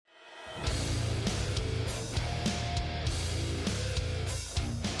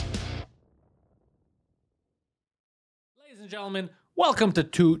and gentlemen, welcome to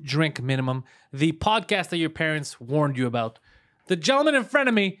Two Drink Minimum, the podcast that your parents warned you about. The gentleman in front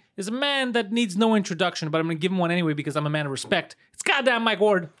of me is a man that needs no introduction, but I'm going to give him one anyway because I'm a man of respect. It's goddamn Mike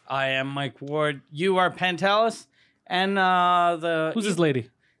Ward. I am Mike Ward. You are Pantelis, and Who's this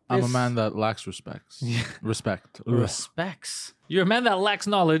lady? I'm a man that lacks respect. respects. You're a man that lacks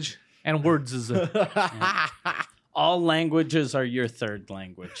knowledge and words. All languages are your third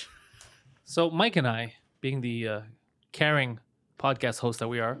language. So Mike and I, being the caring podcast host that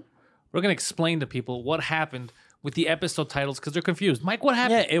we are, we're going to explain to people what happened with the episode titles because they're confused. Mike, what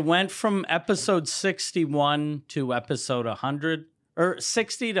happened? Yeah, it went from episode 61 to episode 100, or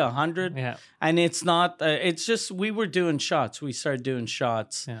 60 to 100. Yeah. And it's not, it's just, we were doing shots. We started doing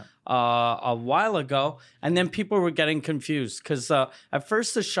shots a while ago. And then people were getting confused because at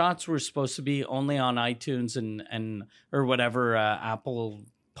first the shots were supposed to be only on iTunes and or whatever, Apple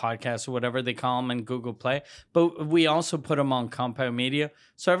Podcasts or whatever they call them, and Google Play, but we also put them on Compound Media,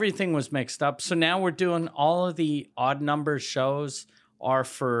 so everything was mixed up. So now we're doing all of the odd number shows are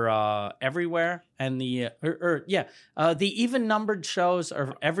for everywhere, and the even numbered shows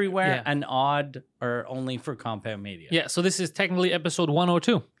are everywhere, and odd are only for Compound Media. Yeah, so this is technically episode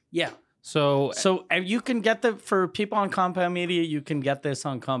 102. Yeah. So You can get for people on Compound Media, you can get this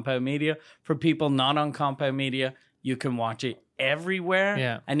on Compound Media. For people not on Compound Media, you can watch it everywhere.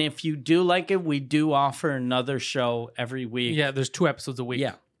 Yeah. And if you do like it, we do offer another show every week. yeah, there's 2 episodes a week.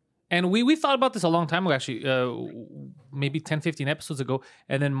 Yeah. And we thought about this a long time ago, actually, maybe 10, 15 episodes ago.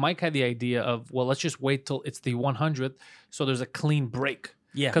 And then Mike had the idea of, well, let's just wait till it's the 100th so there's a clean break.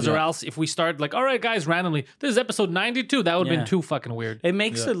 Yeah. Because or else if we start like, all right, guys, randomly, this is episode 92, that would have been too fucking weird. It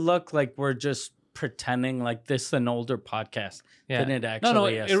makes it look like we're just pretending like this is an older podcast than it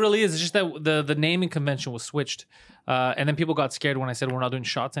actually is. It really is. It's just that the naming convention was switched. And then people got scared when I said we're not doing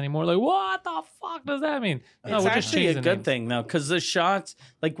shots anymore. Like, what the fuck does that mean? It's actually a good thing, though, because the shots,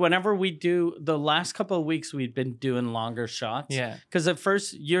 like whenever we do, the last couple of weeks, we've been doing longer shots. Yeah. Because at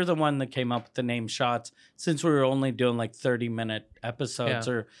first, you're the one that came up with the name shots, since we were only doing like 30-minute episodes,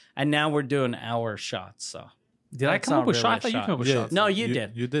 and now we're doing hour shots, so. Did I come up with shots? You came up with shots. No, you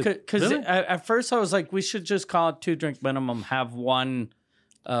did. You did. Because Really? at first I was like, we should just call it 2 Drink Minimum, have one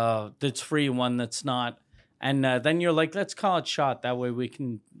that's free, one that's not. And then you're like, let's call it shot. That way we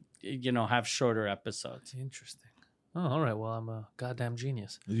can, have shorter episodes. Interesting. Oh, all right. Well, I'm a goddamn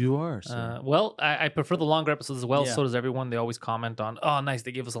genius. You are, sir. Well, I prefer the longer episodes as well. Yeah. So does everyone. They always comment on, oh, nice.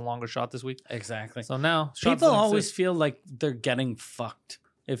 They gave us a longer shot this week. Exactly. So now shots People don't always exist. feel like they're getting fucked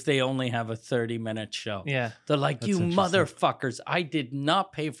if they only have a 30-minute show. Yeah. They're like, you interesting. motherfuckers, I did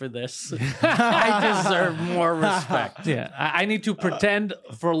not pay for this. I deserve more respect. Yeah. I need to pretend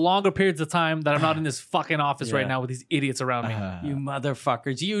for longer periods of time that I'm not in this fucking office right now with these idiots around me. You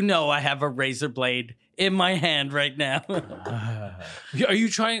motherfuckers, you know I have a razor blade in my hand right now. Are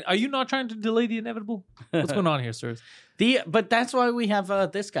you not trying to delay the inevitable? What's going on here, sirs? But that's why we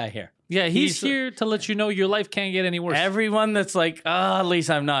have this guy here. Yeah, he's here to let you know your life can't get any worse. Everyone that's like, at least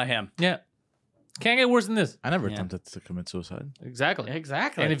I'm not him. Yeah. Can't get worse than this. I never attempted to commit suicide. Exactly.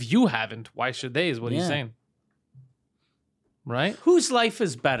 Exactly. And if you haven't, why should they, is what he's saying. Right? Whose life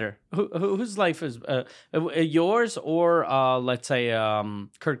is better? Whose life is yours or let's say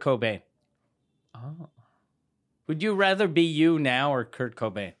Kurt Cobain? Oh. Would you rather be you now or Kurt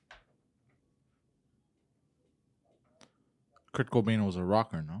Cobain? Kurt Cobain was a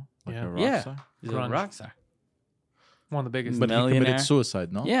rocker, no? Like Yeah. a rock Yeah. star? He's Grunge. a rock star. One of the biggest. But he Millionaire. committed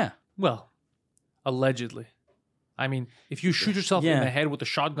suicide, no? Yeah. Well, allegedly. I mean, if you shoot yourself in the head with a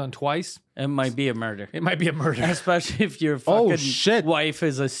shotgun twice, It might be a murder. it might be a murder. Especially if your Oh, fucking shit. wife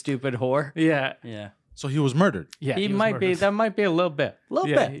is a stupid whore. Yeah. Yeah. So he was murdered. Yeah. He was might be. murdered. That might be a little bit. A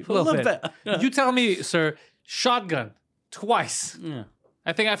little bit. You tell me, sir, shotgun twice. Yeah.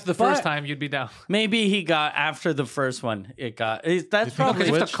 I think after the first But- time, you'd be down. Maybe he got after the first one. That's Because probably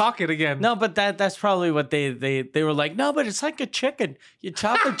you have to cock it again. no, but that's probably what they were like. No, but it's like a chicken. You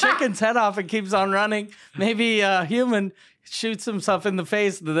chop the chicken's head off, it keeps on running. Maybe a human shoots himself in the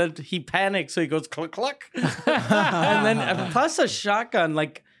face, and then he panics, so he goes cluck cluck. And then plus a shotgun,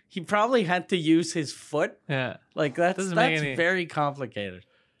 like he probably had to use his foot. Yeah. Like that's Doesn't make any- very complicated.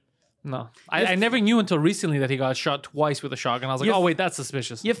 No. I never knew until recently that he got shot twice with a shotgun. I was like, You- oh, wait, that's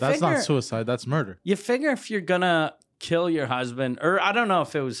suspicious. You That's figure, not suicide. That's murder. You figure if you're gonna kill your husband, or I don't know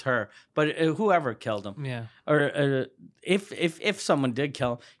if it was her, but whoever killed him. Yeah. Or if someone did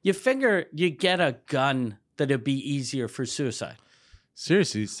kill him, you figure you get a gun that'd be easier for suicide,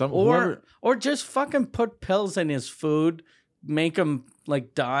 Seriously, whoever, or just fucking put pills in his food, make him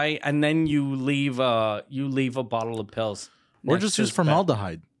like die, and then you leave a bottle of pills, or next just to use his bed.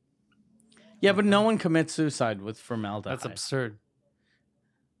 formaldehyde. Yeah, but no one commits suicide with formaldehyde. That's absurd.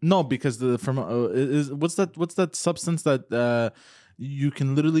 No, because what's that substance that you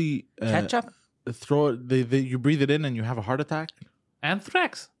can literally Ketchup? throw it, you breathe it in and you have a heart attack?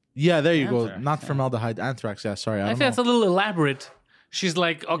 Anthrax. Yeah, there you go. Anthrax, Not formaldehyde, anthrax. Yeah, sorry. I I don't think that's a little elaborate. She's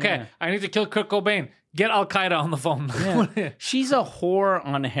like, okay, Yeah. I need to kill Kurt Cobain. Get Al Qaeda on the phone. Yeah. She's a whore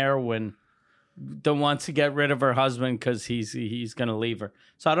on heroin that wants to get rid of her husband because he's going to leave her.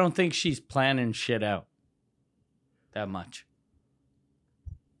 So I don't think she's planning shit out that much.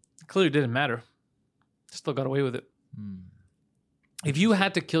 Clearly didn't matter. Still got away with it. If you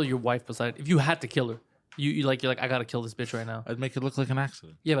had to kill your wife, Poseidon, if you had to kill her, you're like, I gotta kill this bitch right now. I'd make it look like an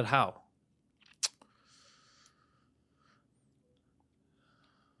accident. Yeah, but how?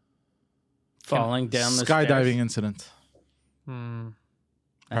 Falling down the Skydiving stairs. incident. That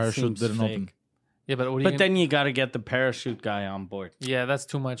Parachute seems didn't fake. open. Yeah, but what are you But gonna- then you got to get the parachute guy on board. yeah, that's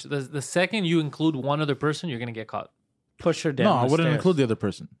too much. The second you include one other person, you're gonna get caught. Push her down. No, I the wouldn't stairs. include the other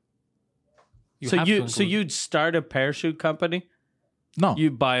person. You have to include. You'd start a parachute company. No,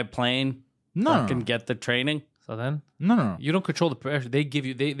 You'd buy a plane. no, Fucking get the training. So then no. you don't control the pressure. They give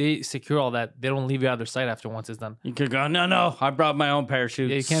you. They secure all that. They don't leave you out of their sight after once it's done. You could go, no, I brought my own parachute.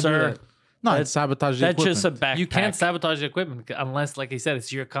 Yeah, you can't sir. do that. No, it's sabotage the That's equipment. just a backpack. You can't sabotage the equipment unless, like he said,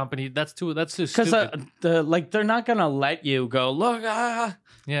 it's your company. That's too because stupid. they're not gonna let you go. Look, Yeah.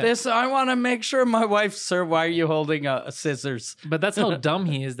 this I want to make sure my wife. Sir, why are you holding scissors? But that's how dumb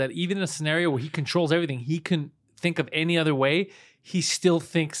he is. That even in a scenario where he controls everything, he can think of any other way. He still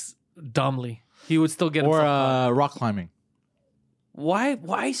thinks dumbly. He would still get or himself caught. rock climbing.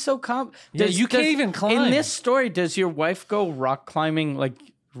 Why so Yeah, you can't even climb. In this story, does your wife go rock climbing like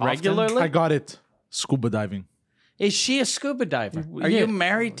regularly? I got it. Scuba diving. Is she a scuba diver? Are Yeah. you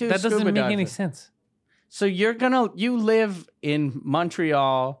married to a That scuba doesn't make diver? any sense. So you live in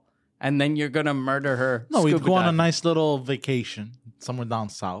Montreal and then you're gonna murder her. No, we'd scuba go on a diving. nice little vacation somewhere down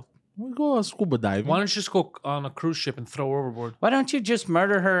south. We go scuba diving. Why don't you just go on a cruise ship and throw her overboard? Why don't you just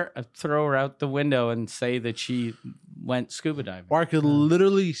murder her, throw her out the window, and say that she went scuba diving? Or I could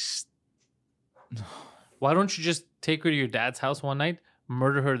literally. Why don't you just take her to your dad's house one night,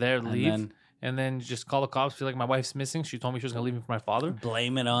 murder her there, leave, then- and then just call the cops? Feel like my wife's missing. She told me she was gonna leave me for my father.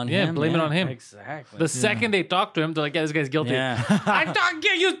 Blame it on Yeah, him. blame it on him. Exactly. The second they talk to him, they're like, "Yeah, this guy's guilty." yeah. I thought,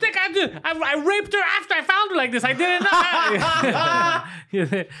 yeah, you think I did? I raped her after I found her like this. I didn't know.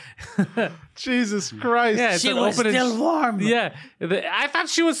 Jesus Christ. Yeah, it's She an was open and still warm. Yeah, I thought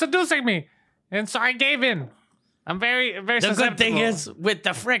she was seducing me, and so I gave in. I'm very, very. The good thing susceptible. is, with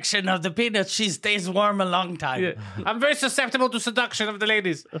the friction of the peanuts, she stays warm a long time. Yeah. I'm very susceptible to seduction of the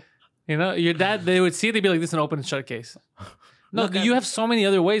ladies. You know, your dad, they would see it, they'd be like, this is an open and shut case. No, you have so many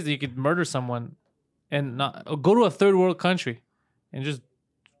other ways that you could murder someone and not or go to a third world country and just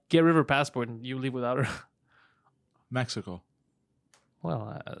get rid of her passport and you leave without her. Mexico.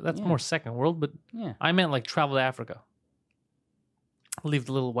 Well, that's Yeah. more second world, but Yeah. I meant like travel to Africa. Leave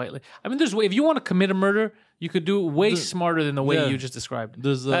the little white. I mean, there's way. If you want to commit a murder, you could do it way smarter than the way yeah. you just described.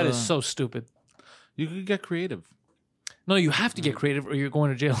 There's, That is so stupid. You could get creative. No, you have to get creative or you're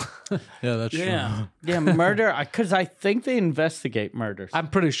going to jail. Yeah, that's Yeah. Yeah, murder. Because I think they investigate murders. I'm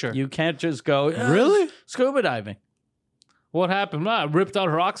pretty sure. You can't just go, Really? Scuba diving. What happened? I ripped out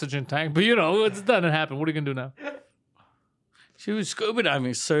her oxygen tank, but you know, it's done. It happened. What are you going to do now? She was scuba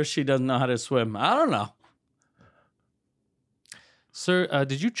diving, sir. She doesn't know how to swim. I don't know. Sir,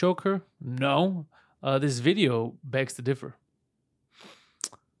 did you choke her? No. This video begs to differ.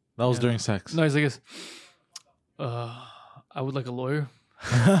 That was during sex. No, he's like, this. I would like a lawyer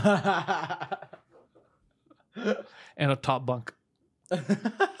and a top bunk.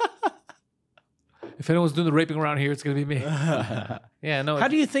 If anyone's doing the raping around here, it's going to be me. Yeah, no. How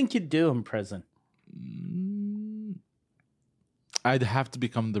do you think you'd do in prison? I'd have to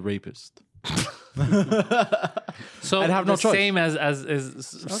become the rapist. so I'd have no the choice. same as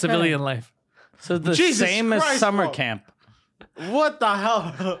civilian life. So the Jesus same as Christ, summer bro. camp. What the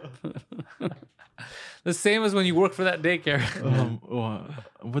hell? The same as when you work for that daycare.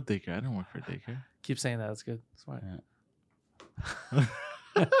 What daycare? I didn't work for daycare. Keep saying that. That's good. Smart.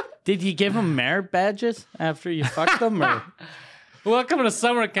 Did you give them merit badges after you fucked them? Or? Welcome to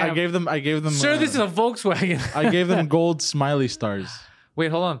summer camp. I gave them. Sure, this is a Volkswagen. I gave them gold smiley stars.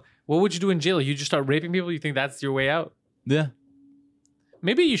 Wait, hold on. What would you do in jail? You just start raping people? You think that's your way out? Yeah.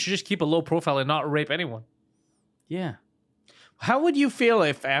 Maybe you should just keep a low profile and not rape anyone. Yeah. How would you feel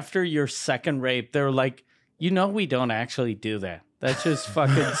if after your second rape, they're like, we don't actually do that? That's just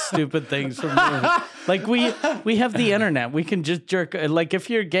fucking stupid things from movies. Like we have the internet. We can just jerk. Like if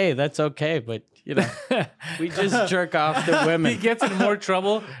you're gay, that's okay. But you know, we just jerk off to He women. gets in more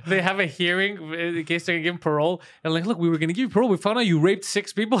trouble. They have a hearing in case they're gonna give him parole. And like, look, we were gonna give you parole. We found out you raped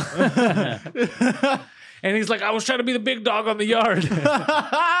 6 people. And he's like, I was trying to be the big dog on the yard.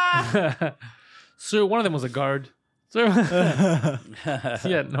 Sir, one of them was a guard. Sir,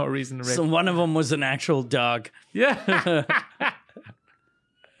 he had no reason to rape. So one of them was an actual dog. Yeah,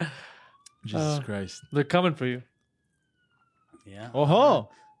 Jesus Christ. they're coming for you. Yeah. Oh,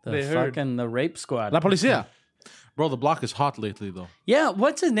 They The heard. fucking the rape squad. La Policia. Bro, the block is hot lately, though. Yeah,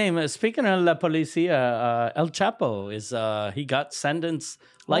 what's his name? Speaking of La Policia, El Chapo is he got sentenced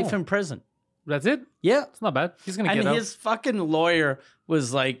life in prison. That's it. Yeah. It's not bad. He's gonna And get out. his fucking lawyer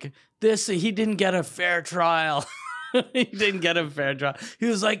was like, "This he didn't get a fair trial." He didn't get a fair trial. He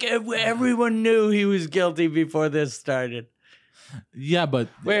was like, everyone knew he was guilty before this started. Yeah, but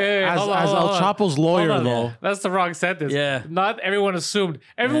Wait, as, hold on, as hold El on. Chapo's lawyer, Hold on. though. That's the wrong sentence. Yeah. Not everyone assumed.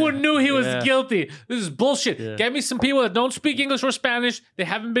 Everyone knew he was Yeah. guilty. This is bullshit. Get me some people that don't speak English or Spanish. They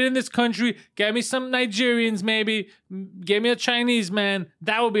haven't been in this country. Get me some Nigerians, maybe. Get me a Chinese man.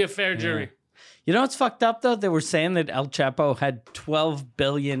 That would be a fair jury. You know what's fucked up though? They were saying that El Chapo had $12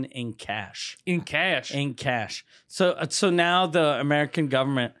 billion in cash. In cash. In cash. So now the American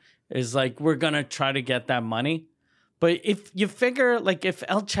government is like, we're gonna try to get that money. But if you figure, like, if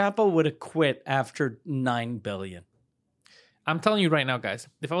El Chapo would have quit after $9 billion, I'm telling you right now, guys,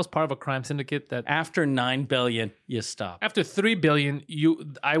 if I was part of a crime syndicate that after $9 billion, you stop. after $3 billion,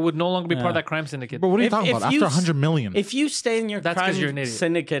 I would no longer be part of that crime syndicate. But what are you If- talking if about? you After 100 million. If you stay in your That's 'cause crime you're an idiot.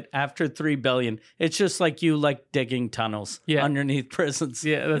 syndicate after $3 billion, it's just like you like digging tunnels Yeah. underneath prisons.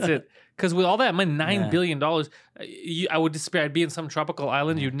 Yeah, that's it. Because with all that money, $9 billion dollars, I would despair. I'd be in some tropical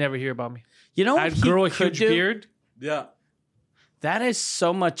island. You'd never hear about me. You know what I'd he grow a could huge do? beard. yeah. That is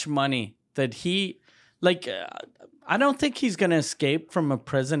so much money that he, like, I don't think he's going to escape from a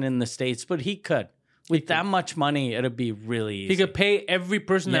prison in the States, but he could. With that much money, it'd be really easy. He could pay every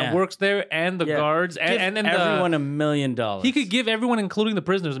person Yeah. that works there and the Yeah. guards Give and then everyone $1 million. he could give everyone, including the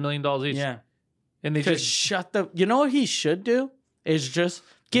prisoners, $1 million each. Yeah. And they Just just shut the. You know what he should do? Is just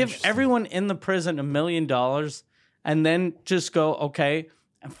give everyone in the prison $1 million and then just go, okay,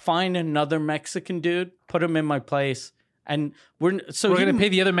 find another Mexican dude, put him in my place. And we're gonna pay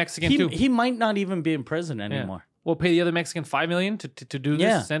the other Mexican too. He might not even be in prison Yeah. anymore. We'll pay the other Mexican $5 million to do this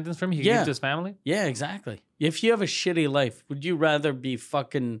Yeah. sentence for him. He can Yeah. give it to his family. Yeah, exactly. If you have a shitty life, would you rather be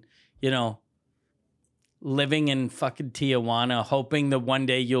fucking, living in fucking Tijuana, hoping that one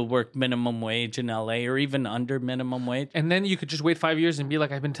day you'll work minimum wage in LA or even under minimum wage? And then you could just wait 5 years and be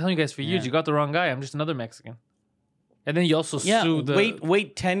like, I've been telling you guys for years, Yeah. you got the wrong guy. I'm just another Mexican. And then you also Yeah, sue the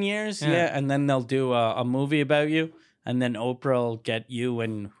wait 10 years, Yeah. and then they'll do a movie about you, and then Oprah will get you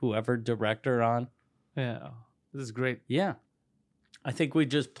and whoever director on. Yeah. This is great. Yeah. I think we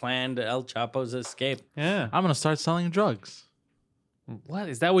just planned El Chapo's escape. Yeah. I'm going to start selling drugs. What?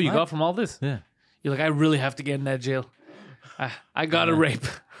 Is that what you got from all this? Yeah. You're like, I really have to get in that jail. I got to rape.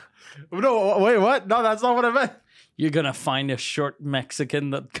 No, wait, what? No, that's not what I meant. You're going to find a short Mexican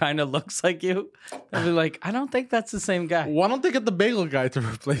that kind of looks like you. They'll be like, I don't think that's the same guy. Why don't they get the bagel guy to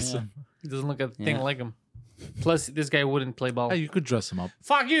replace him? He doesn't look a thing Yeah. like him. Plus, this guy wouldn't play ball. Hey, you could dress him up.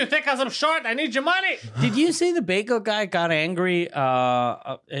 Fuck you, think I'm short. I need your money. Did you see the bagel guy got angry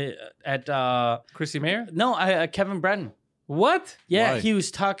at Chrissy Mayer? Kevin Brennan? What? Yeah, Why? he was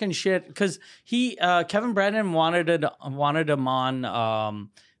talking shit because Kevin Brennan wanted him on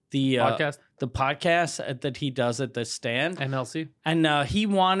the Podcast? the podcast that he does at the Stand, MLC? and he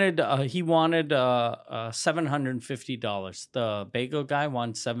wanted $750. The bagel guy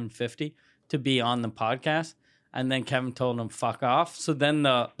wanted $750 to be on the podcast. And then Kevin told him fuck off. So then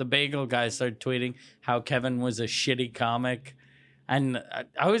the bagel guy started tweeting how Kevin was a shitty comic, and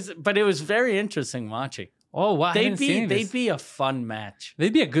but it was very interesting watching. Oh, wow. I didn't see any of They'd this. be a fun match.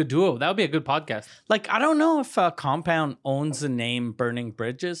 They'd be a good duo. That would be a good podcast. Like, I don't know if Compound owns the name Burning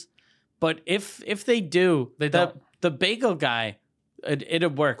Bridges, but if they do, They don't. the bagel guy,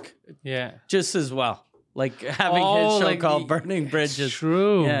 it'd work Yeah. just as well. Like having Oh, his show like called the- Burning Bridges.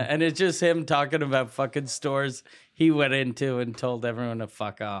 True. Yeah, and it's just him talking about fucking stores he went into and told everyone to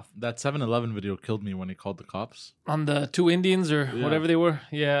fuck off. That 7-Eleven video killed me when he called the cops. On the two Indians or Yeah. whatever they were.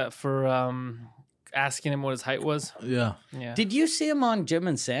 Yeah. For asking him what his height was. Yeah. Yeah. Did you see him on Jim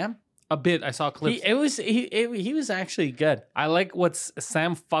and Sam? A bit. I saw clips. He was actually good. I like what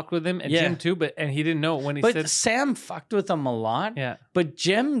Sam fucked with him and Yeah. Jim too, and he didn't know when he But said, Sam fucked with him a lot. yeah, But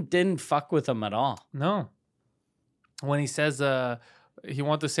Jim didn't fuck with him at all. no. When he says he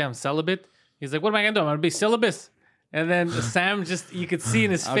wants to say I'm celibate, he's like, what am I gonna do? I'm gonna be syllabus. And then Sam you could see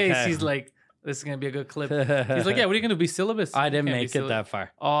in his face, Okay. he's like, this is going to be a good clip. He's like, yeah, what are you going to be, syllabus? I didn't Can't be make it that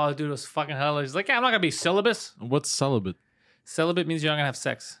far. Oh, dude, it was fucking hell. He's like, yeah, I'm not going to be syllabus. What's celibate? Celibate means you're not going to have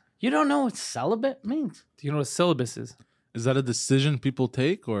sex. You don't know what celibate means? Do you know what syllabus is? Is that a decision people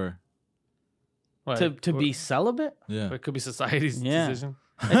take, or What? To be celibate? yeah? It could be society's Yeah. decision.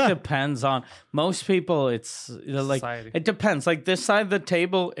 It depends on most people. It's like Society. it depends. Like this side of the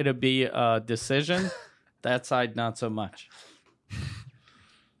table, it'll be a decision. That side, not so much.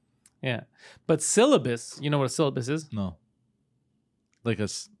 Yeah. But syllabus, you know what a syllabus is? No. Like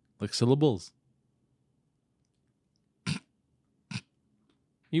like syllables.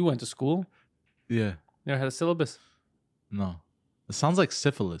 You went to school. Yeah. Never had a syllabus. No. It sounds like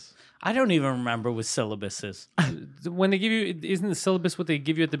syphilis. I don't even remember what syllabus is. When they give you, isn't the syllabus what they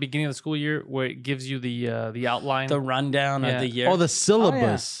give you at the beginning of the school year, where it gives you the outline? The rundown Yeah. of the year. Oh, the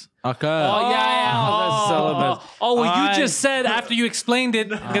syllabus. Okay. Oh, yeah. the syllabus. Oh, well, you I- just said after you explained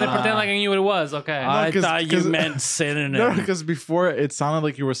it, I'm going to pretend like I knew what it was. Okay. I 'cause- thought you 'cause- meant No, synonym. because before it sounded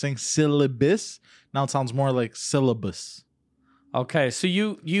like you were saying syllabus. Now it sounds more like syllabus. Okay, so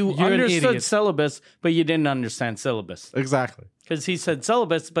you You're an understood idiot. syllabus, but you didn't understand syllabus Exactly. because he said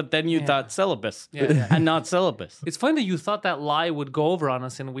syllabus, but then you thought syllabus Yeah. and not syllabus. It's funny that you thought that lie would go over on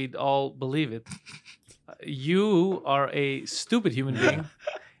us and we'd all believe it. You are a stupid human being,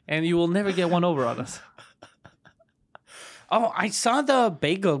 and you will never get one over on us. Oh, I saw the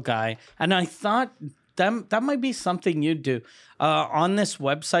bagel guy, and I thought that might be something you'd do on this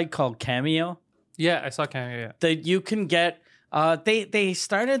website called Cameo. Yeah, I saw Cameo. Yeah. That you can get. They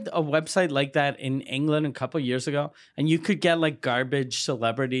started a website like that in England a couple years ago, and you could get like garbage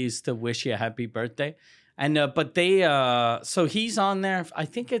celebrities to wish you a happy birthday, and but they so he's on there. I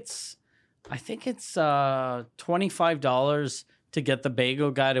think it's $25 to get the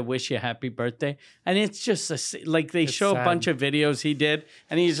bagel guy to wish you a happy birthday, and it's just like they show sad. a bunch of videos he did,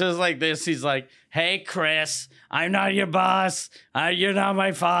 and he's just like this. He's like, "Hey, Chris, I'm not your boss. You're not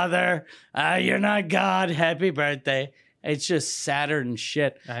my father. You're not God. Happy birthday." It's just sadder than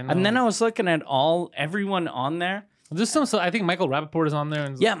shit. I know. And then I was looking at everyone on there. There's some. So I think Michael Rappaport is on there.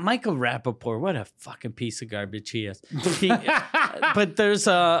 And Yeah, Michael Rappaport, what a fucking piece of garbage he is. But there's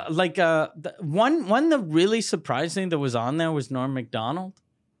one that really surprising that was on there was Norm Macdonald.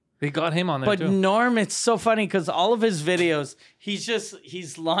 they got him on there But too. Norm, it's so funny because all of his videos,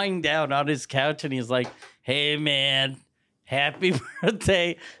 he's lying down on his couch and he's like, "Hey man, happy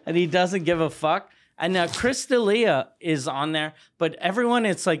birthday," and he doesn't give a fuck. And Chris D'Elia is on there, but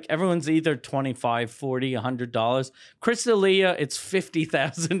everyone's either $25, $40, $100. Chris D'Elia, it's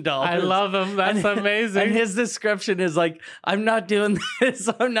 $50,000. I love him. That's amazing. And his description is like, "I'm not doing this.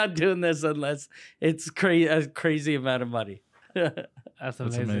 I'm not doing this unless it's a crazy amount of money." That's That's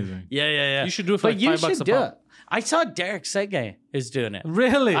amazing. amazing. Yeah. You should do it for But like you $5 should a do pop. it. I saw Derek Sege is doing it.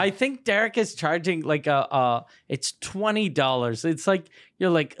 Really? I think Derek is charging like it's $20. It's like you're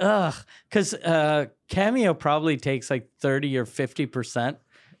like, ugh, because Cameo probably takes like 30 or 50%.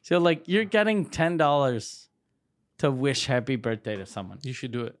 So like you're getting $10 to wish happy birthday to someone. You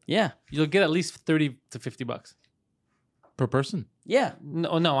should do it. Yeah. You'll get at least 30 to $50. Per person. Yeah.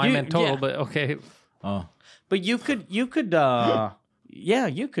 No, I You- meant total, yeah. but okay. Oh. But you could you could do that.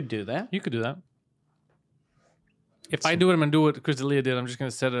 You could do that. If I do it, I'm going to do what Chris D'Elia did. I'm just going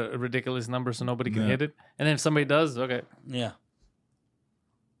to set a ridiculous number so nobody can Yeah. hit it. And then if somebody does, okay. Yeah.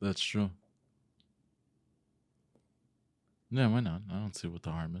 That's true. Yeah, why not? I don't see what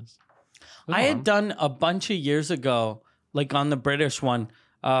the harm is. I had done a bunch of years ago, like on the British one,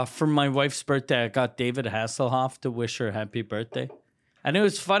 for my wife's birthday, I got David Hasselhoff to wish her happy birthday. And it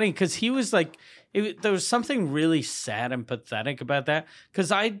was funny because he was like, there was something really sad and pathetic about that.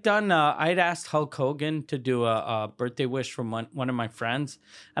 Because I'd asked Hulk Hogan to do a birthday wish from one of my friends.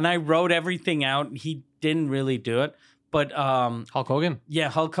 And I wrote everything out. And he didn't really do it. But Hulk Hogan. yeah,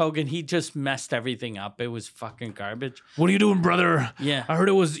 Hulk Hogan, he just messed everything up. It was fucking garbage. What are you doing, brother? Yeah. I heard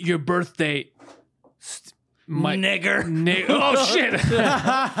it was your birthday. Nigger. Oh, shit.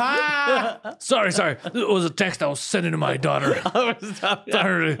 sorry. It was a text I was sending to my daughter. Tell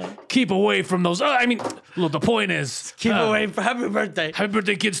her to keep away from those. Look, the point is, Keep away from happy birthday. happy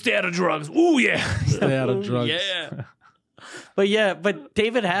birthday, kid. Stay out of drugs. Ooh, yeah. Stay out of drugs. Yeah. But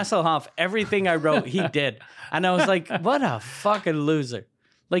David Hasselhoff, everything I wrote, he did. And I was like, what a fucking loser.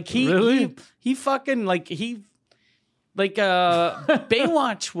 Like he fucking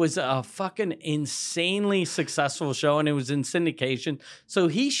Baywatch was a fucking insanely successful show and it was in syndication. So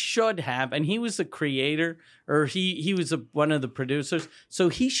he should have, and he was a creator or he was one of the producers. So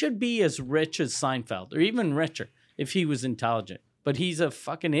he should be as rich as Seinfeld or even richer if he was intelligent. But he's a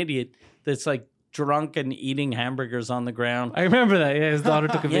fucking idiot that's like drunk and eating hamburgers on the ground. I remember that. Yeah, his daughter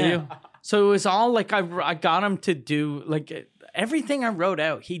took a video. So it was all like I got him to do like everything I wrote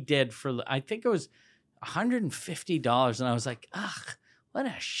out. He did for I think it was $150, and I was like, ugh, what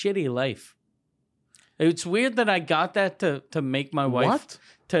a shitty life. It's weird that I got that to make my wife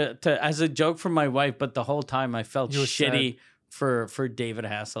to as a joke for my wife, but the whole time I felt shitty for David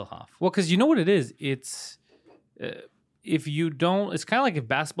Hasselhoff. Well, because you know what it is. It's if you don't, it's kind of like if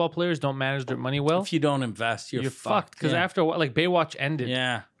basketball players don't manage their money well. If you don't invest, you're fucked. Because after a while, like Baywatch ended.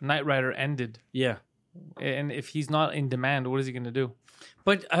 Yeah. Knight Rider ended. Yeah. And if he's not in demand, what is he going to do?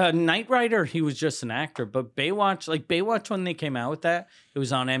 But Knight Rider, he was just an actor. But Baywatch, when they came out with that, it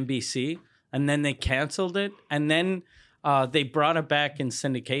was on NBC. And then they canceled it. And then they brought it back in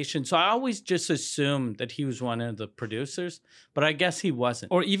syndication. So I always just assumed that he was one of the producers. But I guess he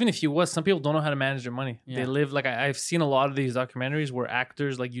wasn't. Or even if he was, some people don't know how to manage their money. Yeah. They live, like I've seen a lot of these documentaries where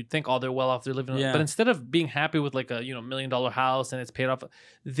actors, like you'd think, oh, they're well off, they're living. Yeah. But instead of being happy with like a $1 million house and it's paid off,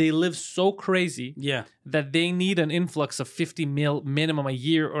 they live so crazy that they need an influx of 50 mil minimum a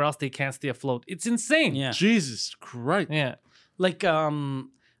year or else they can't stay afloat. It's insane. Yeah. Jesus Christ. Yeah. Like,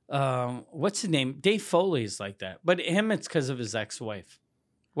 what's his name? Dave Foley is like that. But him, it's because of his ex-wife.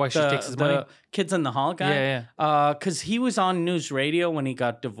 Why she takes his money? Kids in the Hall guy? Yeah. Because he was on news radio when he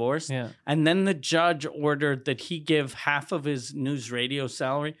got divorced. Yeah. And then the judge ordered that he give half of his news radio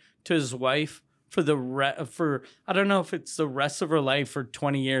salary to his wife for for I don't know if it's the rest of her life for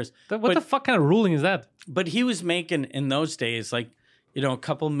 20 years. What the fuck kind of ruling is that? But he was making, in those days, like, a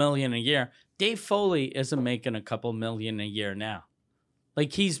couple million a year. Dave Foley isn't making a couple million a year now.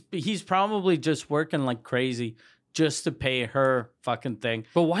 Like, he's probably just working like crazy just to pay her fucking thing.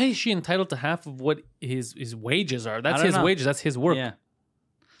 But why is she entitled to half of what his wages are? That's his wages. That's his work. Yeah.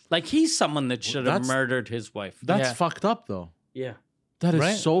 Like, he's someone that should have murdered his wife. That's fucked up, though. Yeah. That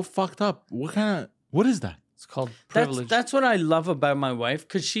is so fucked up. What is that? It's called privilege. That's what I love about my wife,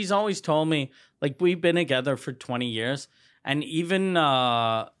 because she's always told me, like, we've been together for 20 years, and even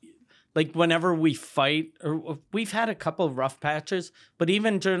like whenever we fight, or we've had a couple of rough patches, but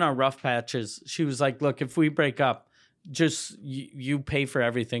even during our rough patches, she was like, look, if we break up, just you pay for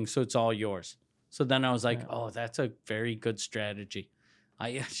everything, so it's all yours. So then I was like, oh, that's a very good strategy.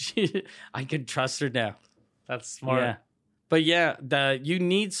 I can trust her now. That's smart. Yeah. But yeah, you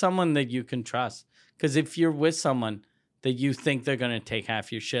need someone that you can trust, because if you're with someone that you think they're going to take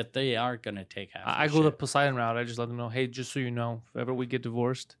half your shit, they are going to take half I your go shit. the Poseidon route. I just let them know, hey, just so you know, if ever we get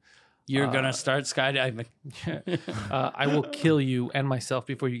divorced, you're going to start skydiving. I will kill you and myself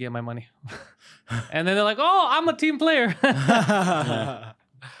before you get my money. And then they're like, oh, I'm a team player.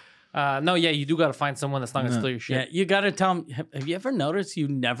 No, you do got to find someone that's not going to steal your shit. Yeah, you got to tell them, have you ever noticed you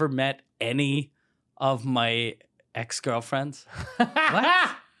never met any of my ex-girlfriends? What?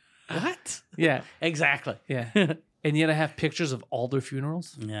 What? Yeah. Exactly. Yeah. And yet I have pictures of all their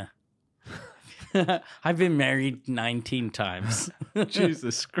funerals. Yeah. I've been married 19 times.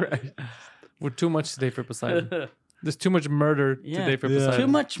 Jesus Christ. We're too much today for Poseidon. There's too much murder today for Poseidon. Too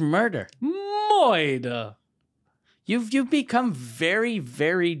much murder. Moida. You've become very,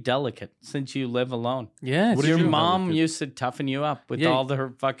 very delicate since you live alone. Yeah. Your mom used to toughen you up with all her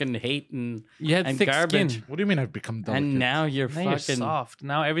fucking hate and, you had thick garbage. skin. What do you mean I've become delicate? And now you're You're soft.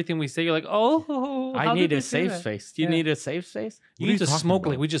 Now everything we say, you're like, oh, I need a safe space. Do you need a safe space? You need to smoke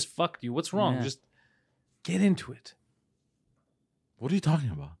like we just fucked you. What's wrong? Yeah. Just get into it. What are you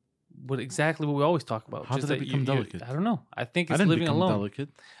talking about? Exactly what we always talk about. How just did I that become delicate? I don't know. I think I it's didn't living become alone. delicate.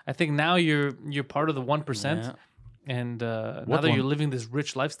 I think now you're part of the 1%. Yeah. And now What that one? you're living this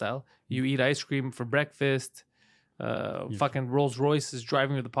rich lifestyle, you eat ice cream for breakfast. Fucking Rolls Royce is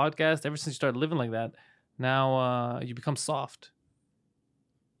driving you the podcast. Ever since you started living like that, now you become soft.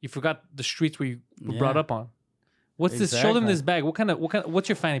 You forgot the streets where you were brought up on. What's this? Show them Exactly. this bag. What's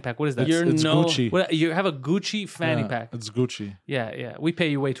your fanny pack? What is that? It's Gucci. What, you have a Gucci fanny pack. It's Gucci. Yeah. We pay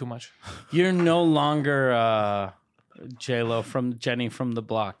you way too much. You're no longer J-Lo from Jenny from the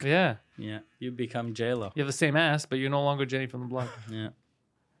Block. Yeah. Yeah, you become J-Lo. You have the same ass, but you're no longer Jenny from the block. Yeah.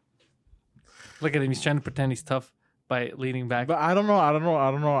 Look at him. He's trying to pretend he's tough by leaning back. But I don't know.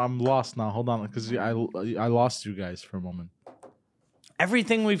 I'm lost now. Hold on, because I lost you guys for a moment.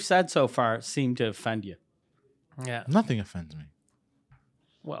 Everything we've said so far seemed to offend you. Yeah. Nothing offends me.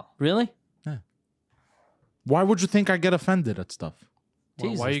 Well, Really? Why would you think I get offended at stuff?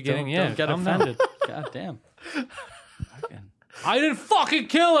 why are you getting? Don't get calm down. offended. God damn. I didn't fucking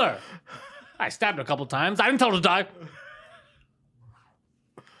kill her. I stabbed her a couple times. I didn't tell her to die.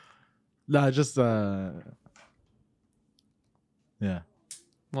 No, just yeah.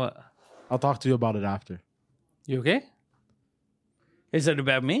 What? I'll talk to you about it after. You okay? Is it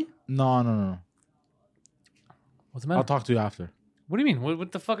about me? No. What's the matter? I'll talk to you after. What do you mean?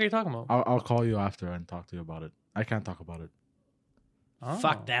 What the fuck are you talking about? I'll call you after and talk to you about it. I can't talk about it. Oh.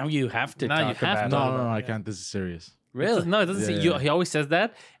 Fuck, now you have to Now you talk have about to. it. No, I can't. This is serious. Really? No, it doesn't say. Yeah. He always says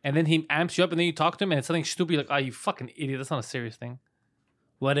that, and then he amps you up, and then you talk to him, and it's something stupid. You're like, oh, you fucking idiot. That's not a serious thing.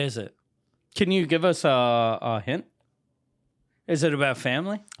 What is it? Can you give us a hint? Is it about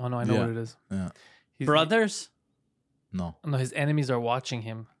family? Oh no, I know Yeah. what it is. Yeah. Brothers? No. No, his enemies are watching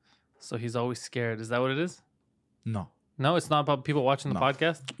him, so he's always scared. Is that what it is? No. No, it's not about people watching the No.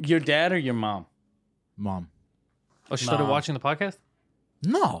 podcast. Your dad or your mom? Mom. Oh, she started Mom. watching the podcast.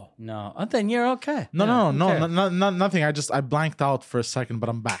 No. No. Oh, then you're okay. No, Yeah, no, okay. no, nothing. I blanked out for a second, but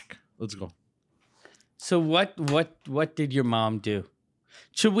I'm back. Let's go. So what did your mom do?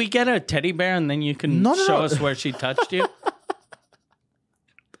 Should we get a teddy bear and then you can No, show no. us where she touched you?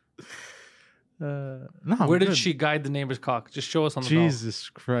 No. Where I'm did good. she guide the neighbor's cock? Just show us on the doll. Jesus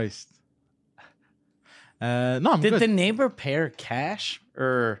Christ. No, I'm Did good. the neighbor pay her cash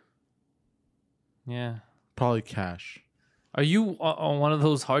or Yeah. Probably cash. Are you on one of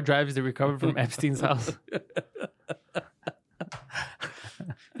those hard drives they recovered from Epstein's house?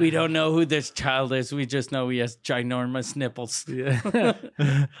 we don't know who this child is? We just know he has ginormous nipples. Yeah.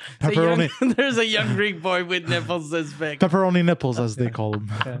 Pepperoni, There's a young Greek boy with nipples this big. pepperoni nipples, as they call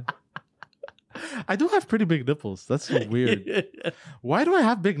them. I do have pretty big nipples. That's so weird. Why do I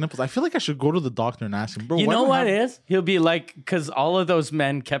have big nipples? I feel like I should go to the doctor and ask him, bro. You why know do I what have- is? He'll be like, because all of those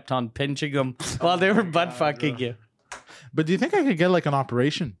men kept on pinching him while they were butt fucking you. But do you think I could get like an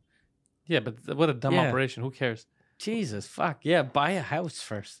operation? Yeah, but what a dumb Yeah. operation. Who cares? Jesus, fuck. Yeah, buy a house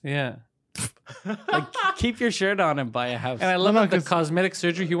first. Yeah. Like, keep your shirt on and buy a house. And I love no, that the 'cause- cosmetic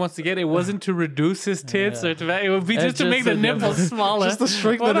surgery he wants to get, it wasn't to reduce his tits or to, it would be It's just to make just the a nipples nipple. smaller. Just to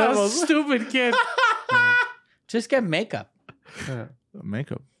shrink the What a nipples. stupid kid. Just get makeup. Yeah.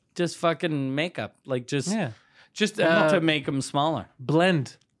 Makeup. Just fucking makeup. Like, just Yeah. Just to make them smaller.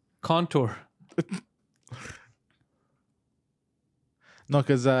 blend, contour. No,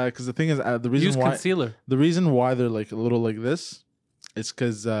 because the thing is the Use reason why concealer. they're like a little like this, it's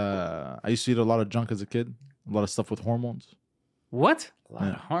because I used to eat a lot of junk as a kid, a lot of stuff with hormones. What? A lot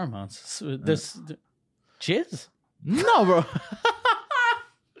of hormones. So this jizz. No, bro.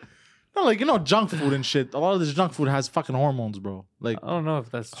 No, like junk food and shit. A lot of this junk food has fucking hormones, bro. Like I don't know if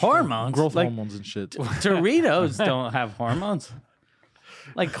that's true. Hormones. growth Like, hormones and shit. Doritos don't have hormones.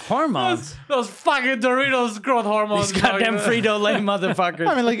 Like hormones. Those fucking Doritos growth hormones. These goddamn Frito-Lay motherfuckers.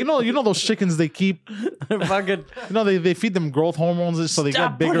 I mean, like you know those chickens they keep. Fucking They feed them growth hormones so they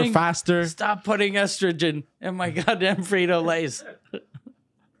Stop get bigger putting- faster. stop putting estrogen in my goddamn Frito-Lays.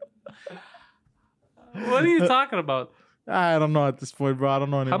 What are you talking about? I don't know at this point, bro. I don't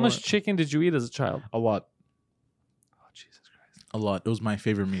know anymore. How much chicken did you eat as a child? A lot. Oh, Jesus Christ. A lot. It was my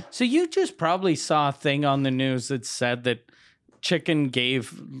favorite meat. So you just probably saw a thing on the news that said that chicken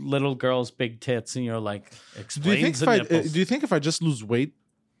gave little girls big tits, and you're like, Do you think explains the nipples. do you think if I just lose weight,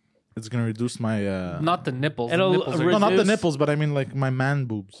 it's gonna reduce my Not the nipples. It'll the nipples are no, not the reduce- nipples, but I mean like my man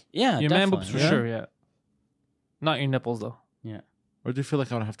boobs. Yeah, your man boobs definitely. for sure, yeah. Not your nipples though. Yeah. Or do you feel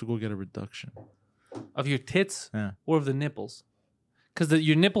like I would have to go get a reduction? Of your tits Yeah. or of the nipples. Because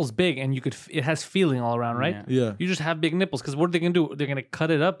your nipples big and it has feeling all around, right? Yeah. Yeah. You just have big nipples. Because what are they gonna do? They're gonna cut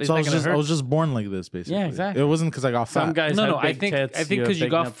it up. It's So not gonna hurt. I was just born like this, basically. Yeah, exactly. It wasn't because I got fat. Some guys no, have no. I big think tits, because you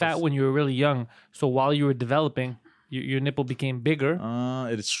have got big fat nipples. when you were really young. So while you were developing, your nipple became bigger.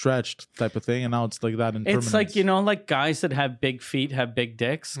 It stretched type of thing, and now it's like that in It's like, permanence. like guys that have big feet have big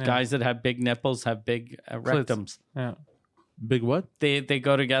dicks. Yeah. Guys that have big nipples have big rectums. Yeah, Big what? They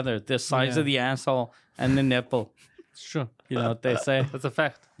go together. The size Yeah. of the asshole and the nipple. it's true. You know what they say? That's a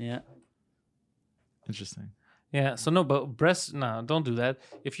fact. Yeah. Interesting. Yeah. So no, but breasts. No, don't do that.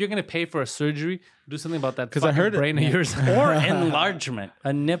 If you're gonna pay for a surgery, do something about that. 'Cause I fucking heard it- brain of yours. Or enlargement.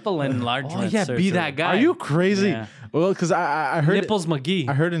 A nipple enlargement. Oh yeah, surgery. be that guy. Are you crazy? Yeah. Well, because I heard Nipples McGee?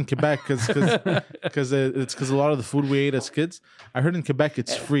 I heard in Quebec because it's because a lot of the food we ate as kids. I heard in Quebec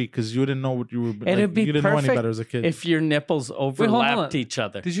it's free because you didn't know what you were. Like, It'd be you didn't know any perfect better as a kid. if your nipples Wait, hold overlapped on. each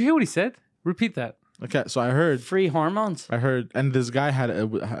other. Did you hear what he said? Repeat that. Okay, so I heard, Free hormones. and this guy had In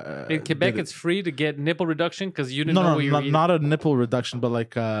Quebec, did it. it's free to get nipple reduction because you didn't no, know no, what you were eating. not a nipple reduction, but like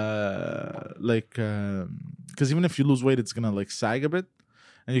because even if you lose weight, it's gonna like sag a bit,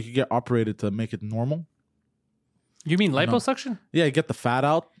 and you could get operated to make it normal. You mean liposuction? Yeah, you get the fat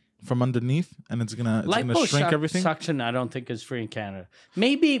out from underneath, and it's gonna shrink everything. Liposuction, I don't think is free in Canada.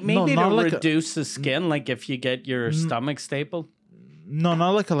 Maybe not to like a- reduce the skin, like if you get your stomach stapled. No, not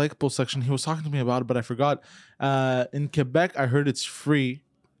like a liposuction. He was talking to me about it, but I forgot. In Quebec, I heard it's free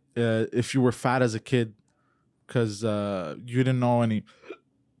if you were fat as a kid, because you didn't know any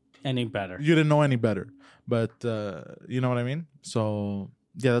Any better? you didn't know any better. But you know what I mean. So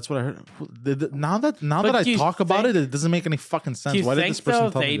yeah, that's what I heard. Now that I talk about it, it doesn't make any fucking sense. Why did this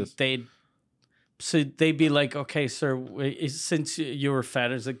person tell me this? So they'd be like, okay, sir, since you were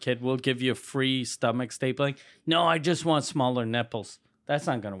fat as a kid, we'll give you free stomach stapling. No, I just want smaller nipples. That's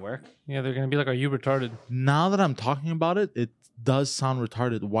not going to work. Yeah, they're going to be like, are you retarded? Now that I'm talking about it, it does sound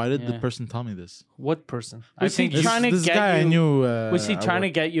retarded. Why did the person tell me this? What person? Was he trying to get guy you? I knew. Was he trying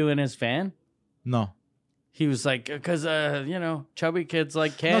to get you in his van? No. He was like, because chubby kids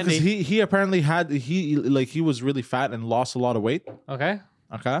like No, candy. because he apparently he was really fat and lost a lot of weight. Okay.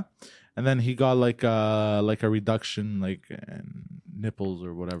 And then he got like a reduction in nipples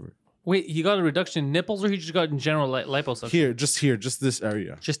or whatever. Wait, he got a reduction in nipples, or he just got in general liposuction? Here, just this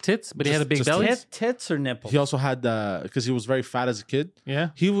area. Just tits, but he had a big Just belly. Tits or nipples? He also had because he was very fat as a kid. Yeah.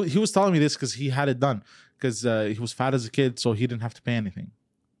 He was telling me this because he had it done because he was fat as a kid, so he didn't have to pay anything,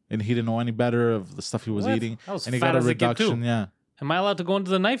 and he didn't know any better of the stuff he was eating, I was and he fat got a as a kid, too. reduction. Yeah, Am I allowed to go into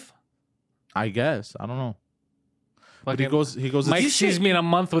the knife? I guess I don't know. But he Fucking- goes. Mike "It's- sees me in a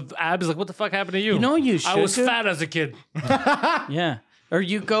month with abs. Like, what the fuck happened to you? You know you should. I was fat as a kid. Yeah. Or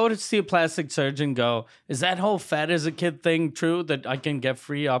you go to see a plastic surgeon, go, is that whole fat as a kid thing true that I can get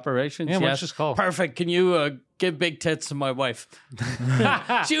free operations? Yeah, yes. what's this called? Perfect. Can you give big tits to my wife?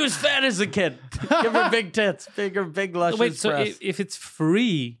 She was fat as a kid. Give her big tits. Big luscious Wait, so breasts. if it's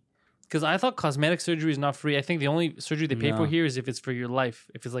free, because I thought cosmetic surgery is not free. I think the only surgery they pay for here is if it's for your life,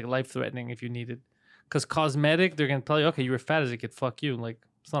 if it's like life threatening, if you need it. Because cosmetic, they're gonna tell you, okay, you were fat as a kid. Fuck you. Like,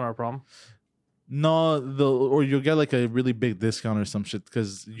 it's not our problem. No, or you'll get like a really big discount or some shit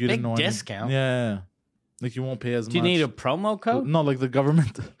because you didn't know. Discount? Yeah, like you won't pay as much. Do you need a promo code? No, like the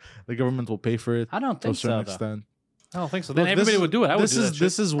government will pay for it. I don't to a think certain so, though. extent. I don't think so. Then Look, everybody would do it. I would do that shit.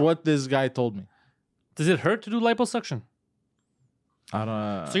 This is what this guy told me. Does it hurt to do liposuction? I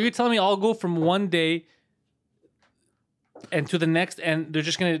don't. So you're telling me I'll go from one day and to the next, and they're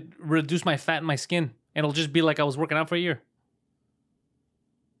just gonna reduce my fat in my skin, and it'll just be like I was working out for a year?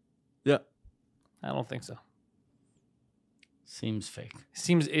 Yeah. I don't think so. Seems fake.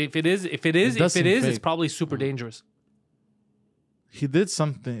 Seems if it is, does seem it's fake. probably super dangerous. He did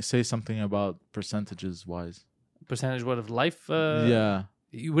say something about percentages wise. Percentage what of life? Yeah.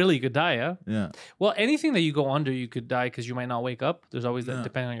 You could die, yeah. Yeah. Well, anything that you go under, you could die because you might not wake up. There's always that, Yeah.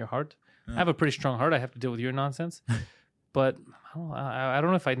 depending on your heart. Yeah. I have a pretty strong heart. I have to deal with your nonsense. But I don't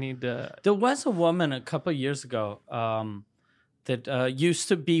know if I need. There was a woman a couple of years ago that used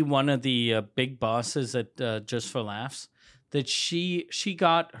to be one of the big bosses at Just for Laughs. That she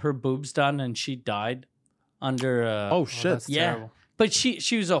got her boobs done and she died under. Oh shit. that's yeah. terrible. But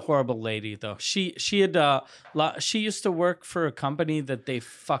she was a horrible lady though. She had she used to work for a company that they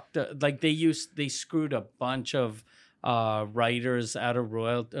fucked like they screwed a bunch of writers out of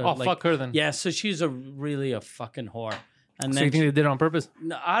royalty. Fuck her then. Yeah, so she's really a fucking whore. And So then you think they did it on purpose?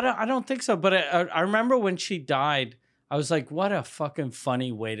 no, I don't think so. But I remember when she died, I was like, what a fucking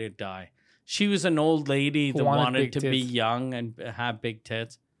funny way to die. She was an old lady that wanted wanted big to be tits. young and have big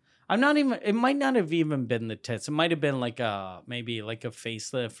tits. It might not have even been the tits. It might have been maybe like a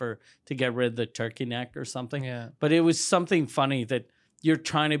facelift or to get rid of the turkey neck or something. Yeah. But it was something funny that you're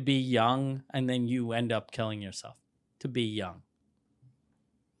trying to be young and then you end up killing yourself to be young.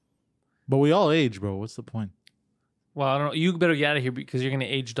 But we all age, bro. What's the point? Well, I don't know. You better get out of here because you're gonna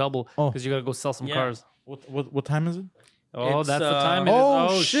age double Oh. because you gotta go sell some Yeah. cars. What time is it? Oh, It's, that's the time. It is.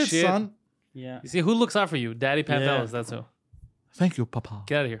 Oh, shit, son. Yeah. You see, who looks out for you? Daddy Pantelis. Yeah. That's who. Thank you, Papa.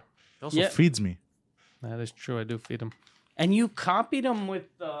 Get out of here. He also Yeah. feeds me. That is true. I do feed him. And you copied them with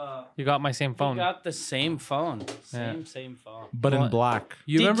You got my same you phone. got the same phone. Yeah. Same phone. But Well, in black.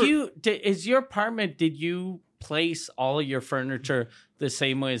 You remember? Is your apartment, did you place all of your furniture the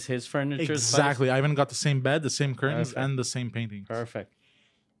same way as his furniture? is placed? Exactly. I even got the same bed, the same curtains, Perfect. and the same painting. Perfect.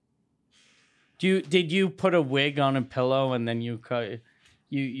 Did you put a wig on a pillow and then you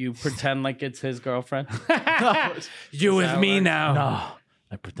pretend like it's his girlfriend? You with that me work? now. No,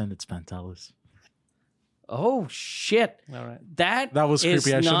 I pretend it's Pantelis. Oh shit. All right. That was is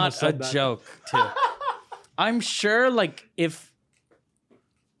creepy. I shouldn't have not a said that. joke, too. I'm sure, like, if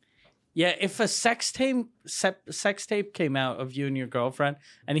a sex tape came out of you and your girlfriend,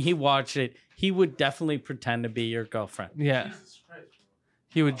 and he watched it, he would definitely pretend to be your girlfriend. Yeah.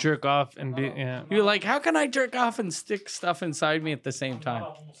 He would jerk off and be yeah. You're like, how can I jerk off and stick stuff inside me at the same time?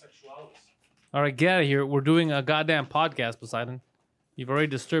 All right, get out of here. We're doing a goddamn podcast, Poseidon. You've already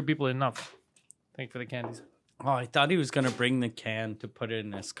disturbed people enough. Thank you for the candies. Oh, I thought he was gonna bring the can to put it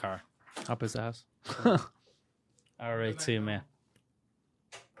in his car. Up his ass. All right, see you, man.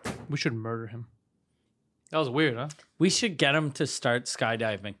 We should murder him. That was weird, huh? We should get him to start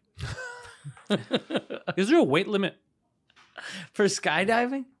skydiving. Is there a weight limit? For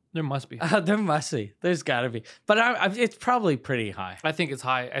skydiving? There must be. There must be. There's got to be. But it's probably pretty high. I think it's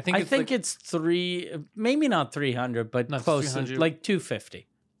high. I think it's maybe not 300, but close, 300. Like 250.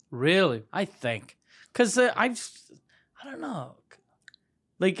 Really? I think. Because I don't know.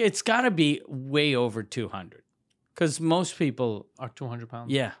 Like, it's got to be way over 200. Because most people are 200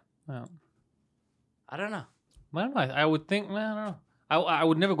 pounds. Yeah. Yeah. I don't know. I don't know. I would think, I don't know. I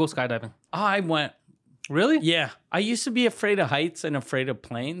would never go skydiving. I went. Really? Yeah. I used to be afraid of heights and afraid of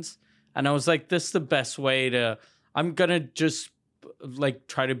planes. And I was like, this is the best way to, I'm going to just like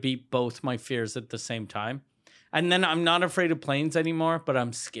try to beat both my fears at the same time. And then I'm not afraid of planes anymore, but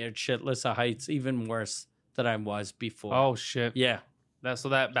I'm scared shitless of heights, even worse than I was before. Oh, shit. Yeah. So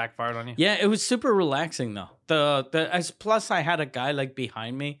that backfired on you. Yeah, it was super relaxing though. Plus I had a guy like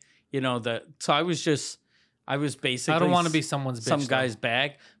behind me, so I was basically, I don't want to be some guy's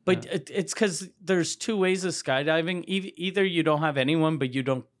bag, but it's because there's two ways of skydiving. Either you don't have anyone, but you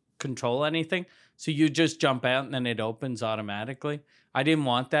don't control anything, so you just jump out and then it opens automatically. I didn't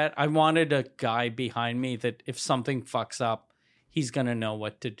want that. I wanted a guy behind me that if something fucks up, he's gonna know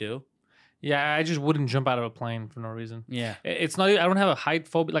what to do. Yeah, I just wouldn't jump out of a plane for no reason. Yeah, it's not. I don't have a height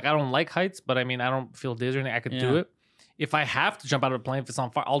phobia. Like, I don't like heights, but I mean, I don't feel dizzy or anything. I could do it. If I have to jump out of a plane, if it's on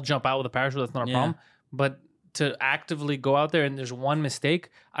fire, I'll jump out with a parachute. That's not a problem. But to actively go out there and there's one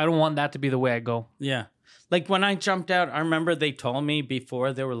mistake, I don't want that to be the way I go. Yeah. Like when I jumped out, I remember they told me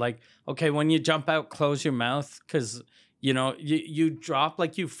before, they were like, okay, when you jump out, close your mouth because, you drop,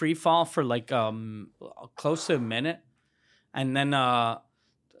 like you free fall for like close to a minute. And then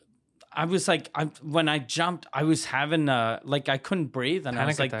I was like, when I jumped, I was having like I couldn't breathe, and I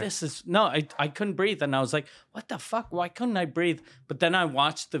was like, I couldn't breathe, and I was like, what the fuck? Why couldn't I breathe? But then I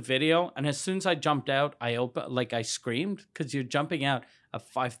watched the video, and as soon as I jumped out, I screamed because you're jumping out at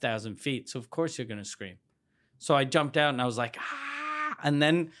 5,000 feet, so of course you're gonna scream. So I jumped out, and I was like, ah, and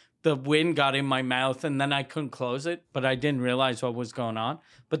then the wind got in my mouth, and then I couldn't close it, but I didn't realize what was going on.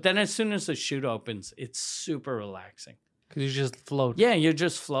 But then as soon as the chute opens, it's super relaxing. Because you just float. Yeah, you're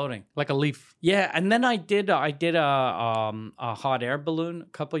just floating like a leaf. Yeah, and then I did a hot air balloon a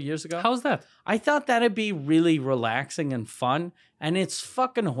couple of years ago. How's that? I thought that'd be really relaxing and fun, and it's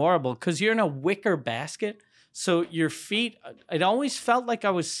fucking horrible because you're in a wicker basket, so your feet. It always felt like I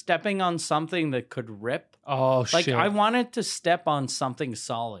was stepping on something that could rip. Oh like, shit! I wanted to step on something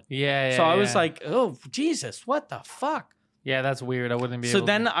solid. Yeah. So I was like, oh Jesus, what the fuck? Yeah, that's weird. I wouldn't be. So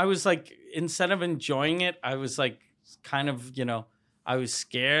then I was like, instead of enjoying it, I was like, kind of, I was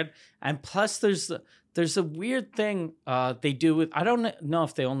scared. And plus there's a weird thing they do with, I don't know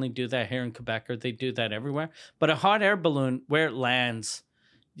if they only do that here in Quebec or they do that everywhere, but a hot air balloon, where it lands,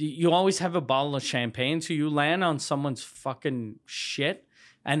 you always have a bottle of champagne, so you land on someone's fucking shit,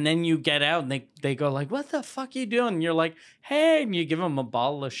 and then you get out and they go like, what the fuck are you doing? And you're like, hey, and you give them a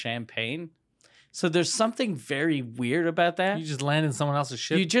bottle of champagne. So there's something very weird about that. You just land in someone else's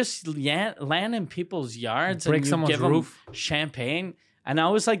shit. You just land in people's yards break and you someone's give them roof. Champagne. And I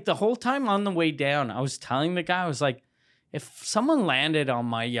was like, the whole time on the way down, I was telling the guy, I was like, if someone landed on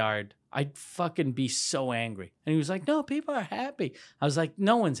my yard, I'd fucking be so angry. And he was like, no, people are happy. I was like,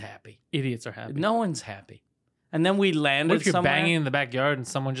 no one's happy. Idiots are happy. No one's happy. And then we landed What if you're somewhere? banging in the backyard and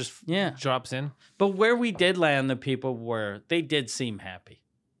someone just drops in? But where we did land, the people they did seem happy.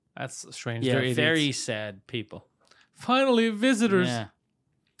 That's strange. Yeah, very sad people. Finally, visitors. Yeah.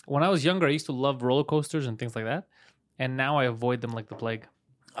 When I was younger, I used to love roller coasters and things like that, and now I avoid them like the plague.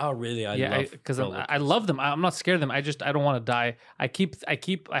 Oh, really? Because I love them. I'm not scared of them. I don't want to die. I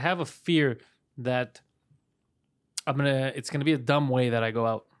have a fear that it's gonna be a dumb way that I go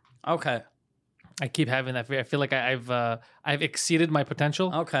out. Okay. I keep having that fear. I feel like I've exceeded my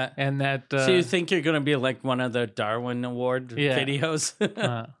potential. Okay. And that. So you think you're gonna be like one of the Darwin Award videos?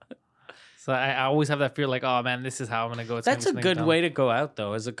 So I always have that fear, like, oh man, this is how I'm gonna go. That's a good way to go out,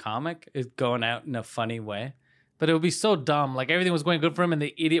 though, as a comic, is going out in a funny way. But it would be so dumb. Like, everything was going good for him, and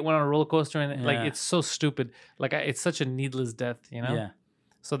the idiot went on a roller coaster, and like, it's so stupid. Like, it's such a needless death, Yeah.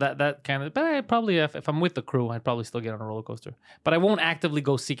 So that kind of. But I probably, if I'm with the crew, I'd probably still get on a roller coaster. But I won't actively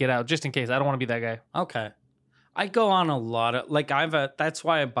go seek it out, just in case. I don't want to be that guy. Okay. I go on a lot of that's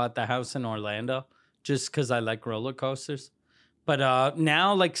why I bought the house in Orlando, just because I like roller coasters. But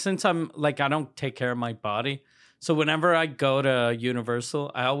now, like, since I'm like, I don't take care of my body, so whenever I go to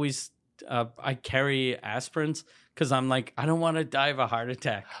Universal, I always I carry aspirins because I'm like, I don't want to die of a heart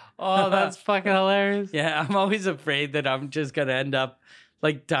attack. Oh, that's fucking hilarious. Yeah, I'm always afraid that I'm just gonna end up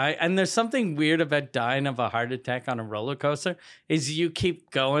like die. And there's something weird about dying of a heart attack on a roller coaster is you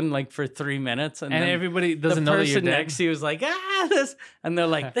keep going like for 3 minutes and then everybody doesn't know the that you're person dead. next to you is like, this. And they're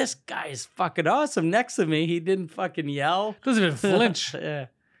like, this guy is fucking awesome. Next to me, he didn't fucking yell. Doesn't even flinch. Yeah.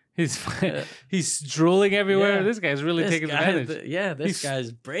 He's drooling everywhere. Yeah. This guy's really This taking guy- advantage. this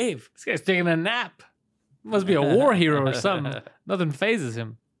guy's brave. This guy's taking a nap. Must be a war hero or something. Nothing phases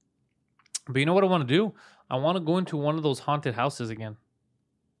him. But you know what I want to do? I want to go into one of those haunted houses again.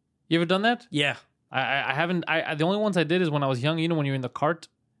 You ever done that? Yeah. I haven't. The only ones I did is when I was young. You know, when you're in the cart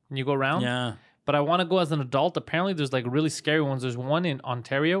and you go around. Yeah. But I want to go as an adult. Apparently, there's like really scary ones. There's one in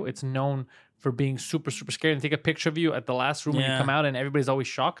Ontario. It's known for being super, super scary. And take a picture of you at the last room when you Yeah. come out, and everybody's always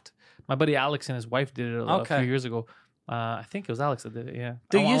shocked. My buddy Alex and his wife did it a few years ago. I think it was Alex that did it. Yeah,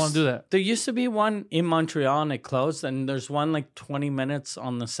 I want to do that. There used to be one in Montreal and it closed, and there's one like 20 minutes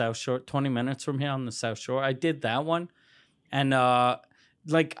on the South Shore, 20 minutes from here on the South Shore. I did that one, and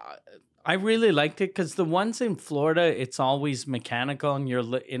like I really liked it because the ones in Florida, it's always mechanical, and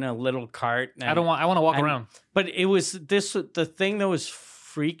you're in a little cart. And, I want to walk around. But it was the thing that was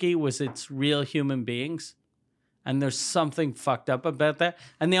freaky was it's real human beings. And there's something fucked up about that.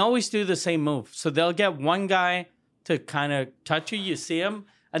 And they always do the same move. So they'll get one guy to kind of touch you. You see him.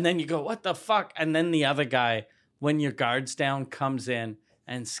 And then you go, what the fuck? And then the other guy, when your guard's down, comes in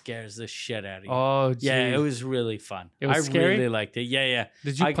and scares the shit out of you. Oh, geez. Yeah, it was really fun. It was scary? I really liked it. Yeah, yeah.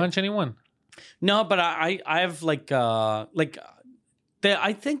 Did you punch anyone? No, but I have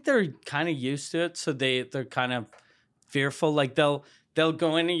I think they're kind of used to it. So they're kind of fearful. Like they'll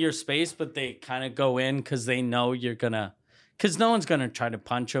go into your space, but they kind of go in because they know you're gonna. Because no one's gonna try to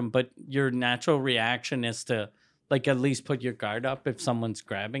punch them, but your natural reaction is to like at least put your guard up if someone's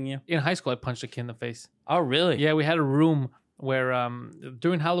grabbing you. In high school, I punched a kid in the face. Oh, really? Yeah, we had a room where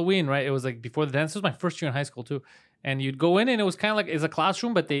during Halloween, right? It was like before the dance. This was my first year in high school too, and you'd go in and it was kind of like it's a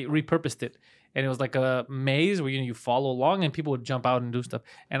classroom, but they repurposed it, and it was like a maze where you follow along and people would jump out and do stuff.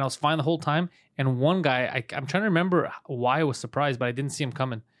 And I was fine the whole time. And one guy, I'm trying to remember why I was surprised, but I didn't see him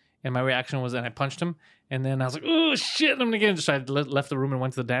coming. And my reaction was, and I punched him. And then I was like, oh shit, I'm gonna get in. So I left the room and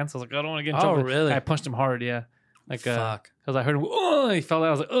went to the dance. I was like, I don't want to get in trouble. Oh, really? I punched him hard, yeah. Like, fuck. Because I heard him, oh, he fell out.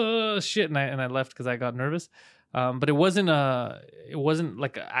 I was like, oh shit, and I left because I got nervous. But it wasn't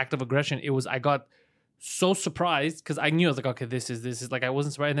like an act of aggression. It was I got so surprised because I knew I was like, okay, this is like I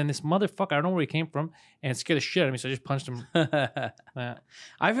wasn't surprised. And then this motherfucker, I don't know where he came from, and it scared the shit out of me. So I just punched him. I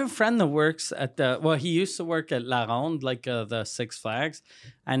have a friend that works at he used to work at La Ronde, like the Six Flags,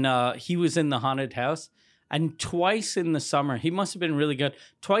 and he was in the haunted house. And twice in the summer, he must have been really good.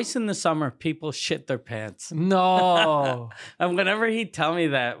 Twice in the summer, people shit their pants. No. And whenever he'd tell me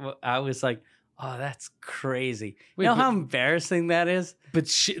that, I was like, oh, that's crazy. Wait, you know how embarrassing that is? But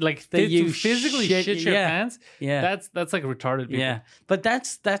like That you you physically shit- shit your yeah. pants? Yeah. That's like retarded people. Yeah. But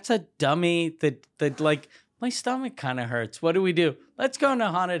that's a dummy that like, my stomach kind of hurts. What do we do? Let's go in a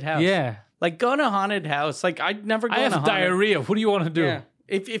haunted house. Yeah. Like, go in a haunted house. Like, I'd never go I in a have haunted diarrhea. What do you want to do? Yeah.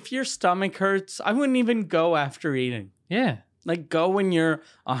 If your stomach hurts, I wouldn't even go after eating. Yeah. Like, go when you're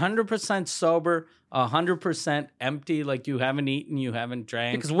 100% sober, 100% empty, like you haven't eaten, you haven't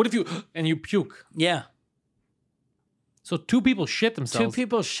drank. Because what if you puke? Yeah. So two people shit themselves. Two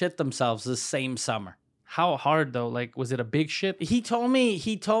people shit themselves the same summer. How hard though? Like, was it a big shit? He told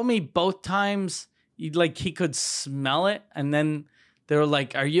me both times he could smell it, and then they were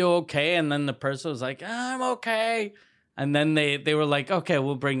like, "Are you okay?" And then the person was like, "I'm okay." And then they were like, "Okay,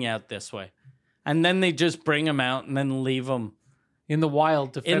 we'll bring you out this way." And then they just bring him out and then leave him In the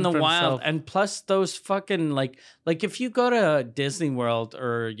wild to fend in the for wild. himself. And plus those fucking like if you go to Disney World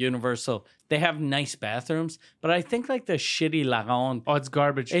or Universal, they have nice bathrooms, but I think like the shitty La Ronde, Oh, it's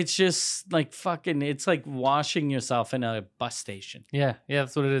garbage. it's just like fucking, it's like washing yourself in a bus station. yeah,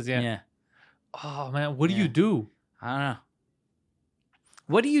 that's what it is. Yeah. Yeah. Oh man, what do Yeah. you do? I don't know.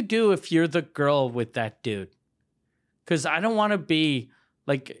 What do you do if you're the girl with that dude? Because I don't want to be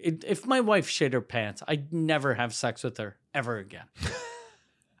like, if my wife shit her pants, I'd never have sex with her ever again.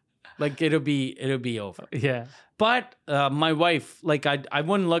 Like it'll be over. Yeah. But my wife, like I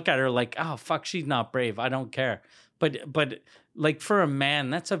wouldn't look at her like, oh fuck, she's not brave. I don't care. But like for a man,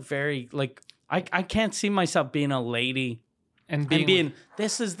 that's a very like I can't see myself being a lady. And And being, being,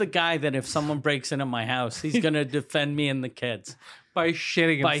 this is the guy that if someone breaks into my house, he's going to defend me and the kids by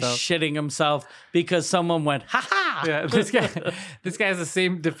shitting by himself. shitting himself because someone went, ha ha. Yeah, this guy has the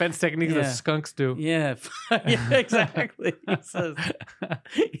same defense technique Yeah. that skunks do. Yeah, yeah, exactly.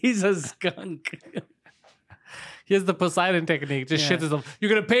 He's a skunk. He has the Poseidon technique. Just Yeah. shit himself. You're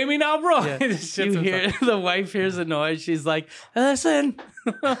gonna pay me now, bro. Yeah. He just shits You himself. hear the wife hears a noise. She's like, listen,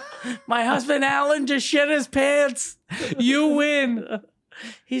 my husband Alan just shit his pants. You win.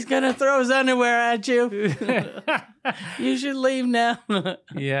 He's gonna throw his underwear at you. You should leave now.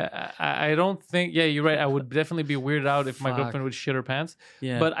 Yeah, I don't think. Yeah, you're right. I would definitely be weirded out if my Fuck. girlfriend would shit her pants.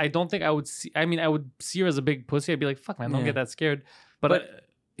 Yeah. But I don't think I would see. I mean, I would see her as a big pussy. I'd be like, "Fuck, man, don't get that scared." But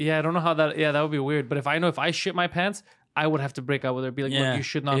yeah, I don't know how that. Yeah, that would be weird. But if I know if I shit my pants, I would have to break up with her. Be like, "Look, you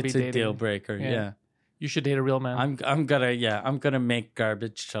should not be dating. It's a deal breaker. Yeah. You should date a real man." I'm gonna make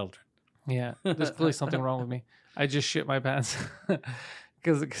garbage children. Yeah, there's clearly something wrong with me. I just shit my pants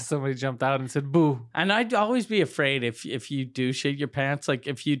because somebody jumped out and said "boo." And I'd always be afraid if you do shit your pants, like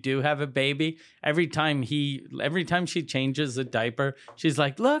if you do have a baby, every time she changes a diaper, she's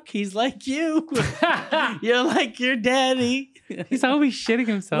like, "Look, he's like you. You're like your daddy. He's always shitting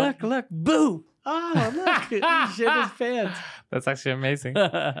himself. Look, boo. Oh, look, he shit his pants." That's actually amazing.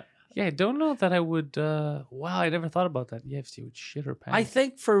 Yeah, I don't know that I would. Wow, I never thought about that. Yeah, if she would shit her pants. I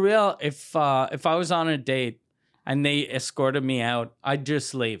think for real, if I was on a date and they escorted me out, I'd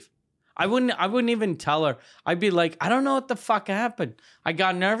just leave. I wouldn't even tell her. I'd be like, I don't know what the fuck happened. I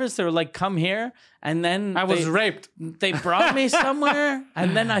got nervous. They were like, "Come here," and then I was raped. They brought me somewhere,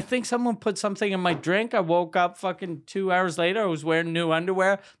 and then I think someone put something in my drink. I woke up fucking 2 hours later. I was wearing new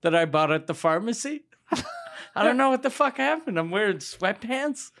underwear that I bought at the pharmacy. I don't know what the fuck happened. I'm wearing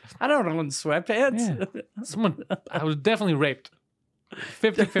sweatpants. I don't own sweatpants. Yeah. I was definitely raped.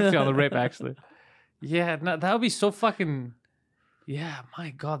 50-50 on the rape, actually. Yeah, no, that would be so fucking... Yeah, my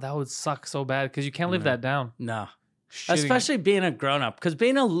God, that would suck so bad because you can't live that down. No. Shitting. Especially being a grown-up. Because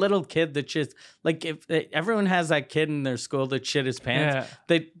being a little kid that shits... Like, if everyone has that kid in their school that shit his pants,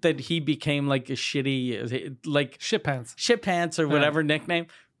 that he became like a shitty... Like shit pants. Shit pants or whatever nickname.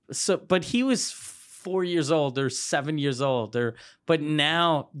 So, but he was 4 years old or 7 years old, but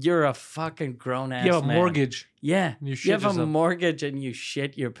now you're a fucking grown ass. You have a man. mortgage. Yeah, you have a mortgage and you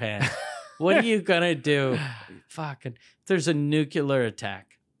shit your pants. What are you gonna do? Fucking, if there's a nuclear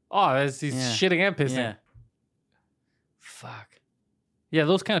attack. Oh, he's shitting and pissing. Yeah. Fuck. Yeah,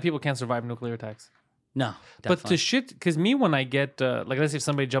 those kind of people can't survive nuclear attacks. No, definitely. But to shit, because me, when I get, like, let's say if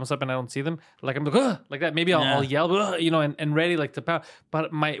somebody jumps up and I don't see them, like, I'm like, ugh, like that. Maybe I'll yell, ugh, and ready, like, to pound.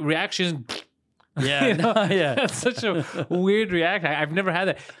 But my reaction is, yeah, that's such a weird reaction. I've never had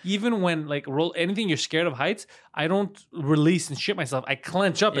that. Even when, like, anything you're scared of heights, I don't release and shit myself. I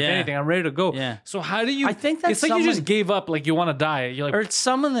clench up, if anything. I'm ready to go. Yeah. So how do you, I think that's it's like you just gave up, like, you want to die. You're like, or it's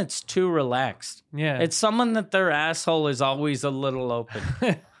someone that's too relaxed. Yeah. It's someone that their asshole is always a little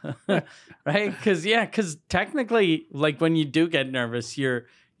open. Right? Because technically, like, when you do get nervous, your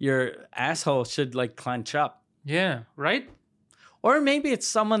asshole should, like, clench up. Yeah, right? Or maybe it's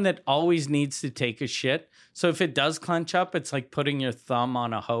someone that always needs to take a shit. So if it does clench up, it's like putting your thumb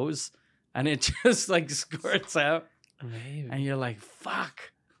on a hose and it just, like, squirts out. Maybe. And you're like,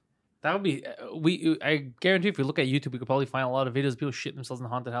 fuck. That would be, I guarantee if we look at YouTube, we could probably find a lot of videos of people shitting themselves in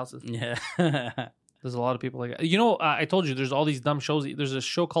haunted houses. Yeah. There's a lot of people like that. You know, I told you there's all these dumb shows. There's a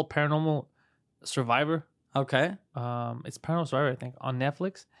show called Paranormal Survivor. Okay. It's Paranormal Survivor, I think, on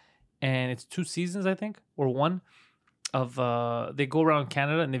Netflix. And it's 2 seasons, I think, or 1. They go around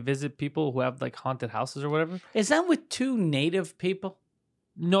Canada and they visit people who have, like, haunted houses or whatever. Is that with 2 native people?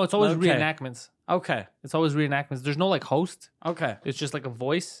 No, it's always reenactments. Okay. It's always reenactments. There's no, like, host. Okay. It's just like a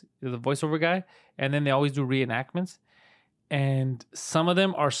voice, the voiceover guy. And then they always do reenactments. And some of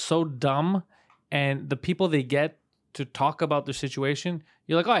them are so dumb. And the people they get to talk about their situation,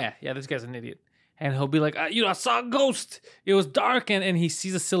 you're like, oh, yeah, this guy's an idiot. And he'll be like, I saw a ghost. It was dark. And he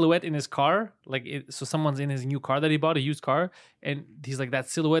sees a silhouette in his car. So someone's in his new car that he bought, a used car. And he's like, that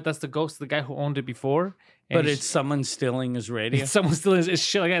silhouette, that's the ghost, the guy who owned it before. And but it's someone stealing his radio. Someone stealing his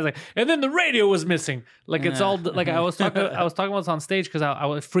shit. Like, like, and then the radio was missing. Like, it's all, like, I was talking about this on stage because I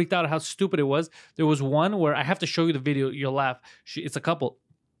was freaked out at how stupid it was. There was one where I have to show you the video. You'll laugh. It's a couple.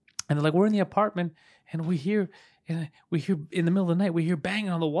 And they're like, we're in the apartment and we hear in the middle of the night, we hear banging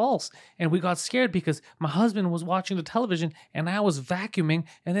on the walls. And we got scared because my husband was watching the television and I was vacuuming.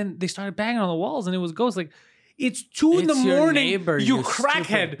 And then they started banging on the walls and it was ghosts. Like, it's 2 in the morning, neighbor, you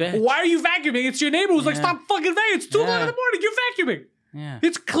crackhead. bitch. Why are you vacuuming? It's your neighbor who's like, stop fucking vacuuming. It's 2 o'clock in the morning. You're vacuuming. Yeah.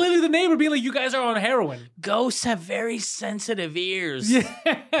 It's clearly the neighbor being like, you guys are on heroin. Ghosts have very sensitive ears. Yeah.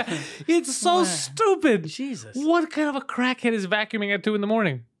 It's so stupid. Jesus. What kind of a crackhead is vacuuming at 2 in the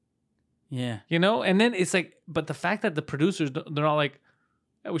morning? Yeah. You know? And then it's like, but the fact that the producers, they're all like,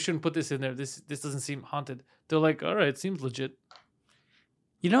 we shouldn't put this in there. This doesn't seem haunted. They're like, all right, it seems legit.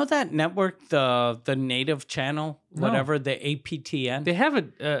 You know that network, the native channel, whatever, the APTN? They have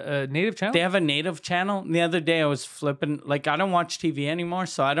a native channel? They have a native channel. The other day I was flipping, like, I don't watch TV anymore,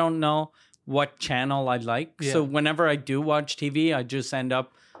 so I don't know what channel I like. Yeah. So whenever I do watch TV, I just end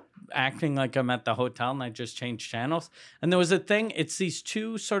up acting like I'm at the hotel and I just changed channels. And there was a thing, it's these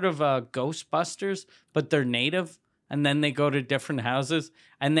two sort of Ghostbusters, but they're native. And then they go to different houses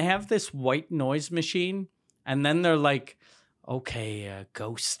and they have this white noise machine. And then they're like, okay,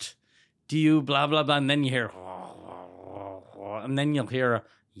 ghost, do you blah, blah, blah. And then you hear, and then you'll hear a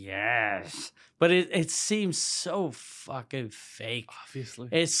yes. But it seems so fucking fake. Obviously.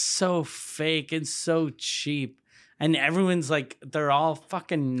 It's so fake and so cheap. And everyone's like, they're all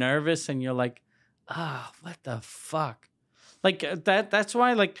fucking nervous. And you're like, what the fuck? Like that's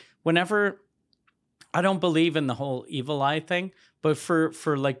why, like, whenever I don't believe in the whole evil eye thing, but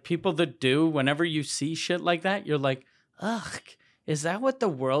for like people that do, whenever you see shit like that, you're like, ugh, is that what the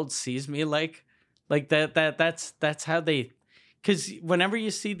world sees me like? Like that's how they, because whenever you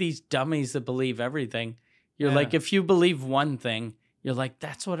see these dummies that believe everything, you're like, if you believe one thing, you're like,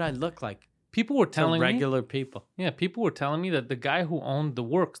 that's what I look like. People were telling regular people. Yeah, people were telling me that the guy who owned the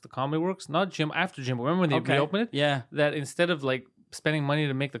Works, the Comedy Works, not Jim, after Jim, but remember when they reopened it? Yeah. That instead of like spending money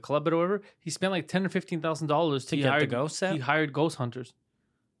to make the club or whatever, he spent like $10,000 or $15,000 to get the ghosts out? He hired ghost hunters.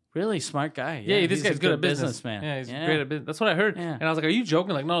 Really smart guy. Yeah, this guy's good at business, man. man. Yeah, he's great at business. That's what I heard. Yeah. And I was like, are you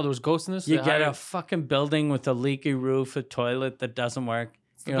joking? Like, no, there was ghosts in this. You get a fucking building with a leaky roof, a toilet that doesn't work.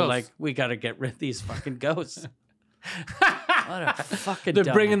 You're like, we got to get rid of these fucking ghosts. What a fucking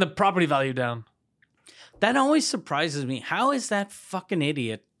They're bringing the property value down. That always surprises me. How is that fucking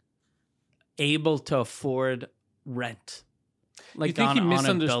idiot able to afford rent? Like, you think he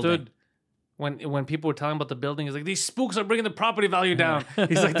misunderstood when people were telling about the building? He's like, these spooks are bringing the property value down.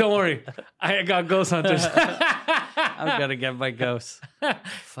 He's like, don't worry, I got ghost hunters. I'm gonna get my ghosts.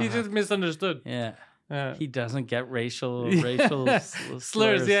 He just misunderstood. Yeah. He doesn't get racial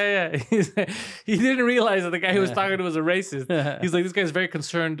slurs. Yeah. He didn't realize that the guy who was talking to was a racist. He's like, this guy's very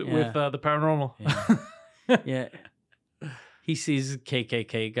concerned with the paranormal. Yeah. He sees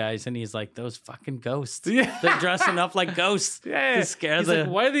KKK guys and he's like, those fucking ghosts. Yeah. They're dressing up like ghosts. To scare he's like,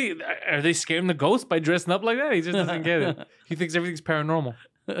 why are they scaring the ghosts by dressing up like that? He just doesn't get it. He thinks everything's paranormal.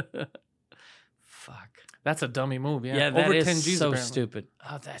 Fuck. That's a dummy move. Yeah, yeah, that over is 10 G's so apparently. stupid.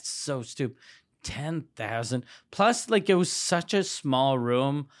 Oh, that's so stupid. 10,000 plus, like, it was such a small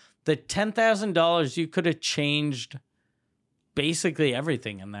room that $10,000 you could have changed basically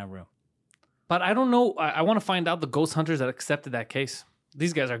everything in that room. But I don't know. I want to find out the ghost hunters that accepted that case.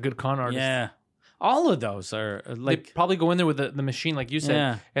 These guys are good con artists. Yeah, all of those are like, they probably go in there with the machine, like you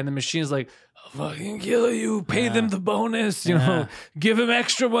said, and the machine's like, I'll fucking kill you, pay them the bonus, you know, give him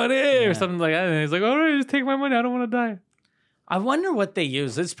extra money or something like that. And he's like, all right, just take my money. I don't want to die. I wonder what they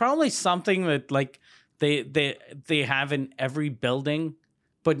use. It's probably something that like they have in every building,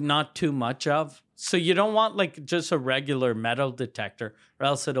 but not too much of. So you don't want like just a regular metal detector, or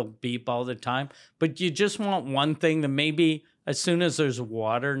else it'll beep all the time. But you just want one thing that maybe as soon as there's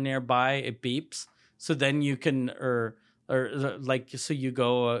water nearby, it beeps. So then you can, or like, so you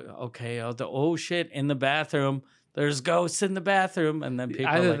go, okay, oh shit, in the bathroom, there's ghosts in the bathroom, and then people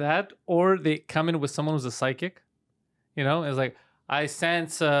either that or they come in with someone who's a psychic. You know, it's like, I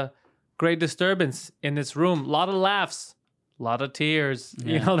sense a great disturbance in this room. A lot of laughs, a lot of tears,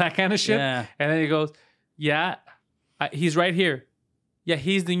 you know, that kind of shit. Yeah. And then he goes, yeah, he's right here. Yeah,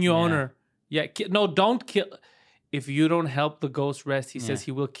 he's the new owner. Yeah, no, don't kill. If you don't help the ghost rest, he says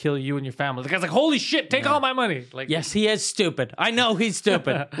he will kill you and your family. The guy's like, holy shit, take all my money. Like, yes, he is stupid. I know he's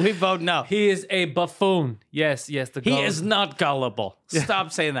stupid. We both know. He is a buffoon. Yes, the ghost. He is not gullible.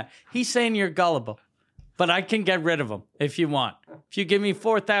 Stop saying that. He's saying you're gullible. But I can get rid of him if you want. If you give me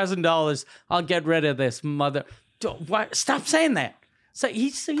 $4,000, I'll get rid of this mother. What? Stop saying that. So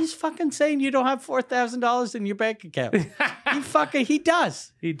he's fucking saying you don't have $4,000 in your bank account. He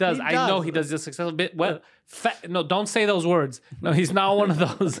does. He does. I know he does this successful bit. Well, no, don't say those words. No, he's not one of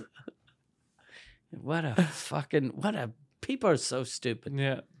those. People are so stupid.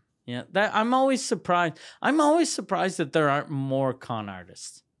 Yeah. Yeah. I'm always surprised. I'm always surprised that there aren't more con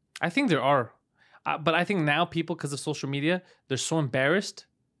artists. I think there are. But I think now people, because of social media, they're so embarrassed,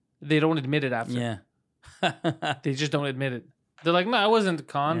 they don't admit it after. Yeah. They just don't admit it. They're like, no, I wasn't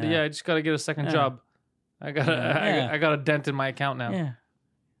conned. Yeah, I just got to get a second job. I got a dent in my account now. Yeah.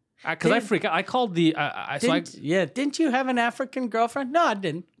 Because I freak out. I called the... Didn't you have an African girlfriend? No, I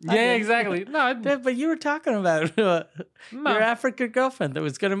didn't. Exactly. No, but you were talking about your African girlfriend that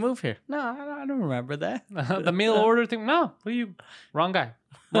was going to move here. No, I don't remember that. The mail order thing? No. What are you... Wrong guy.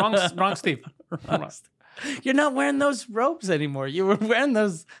 Wrong Steve. You're not wearing those robes anymore. You were wearing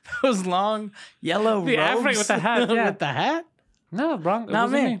those long yellow robes. African with the hat. Yeah. With the hat? No, wrong. Not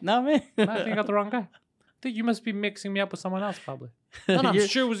me. No, I think you got the wrong guy. think you must be mixing me up with someone else, probably. No, I'm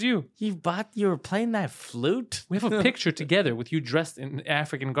sure it was you. You were playing that flute? We have a picture together with you dressed in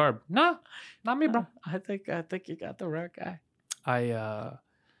African garb. No, not me, bro. I think you got the right guy.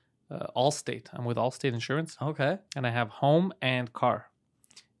 Allstate. I'm with Allstate Insurance. Okay. And I have home and car.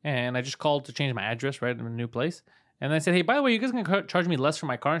 And I just called to change my address, right, in a new place. And I said, hey, by the way, you guys can charge me less for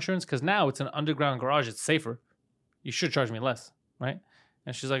my car insurance because now it's an underground garage. It's safer. You should charge me less, right?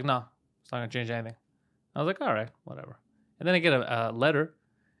 And she's like, no, it's not going to change anything. I was like, all right, whatever. And then I get a letter,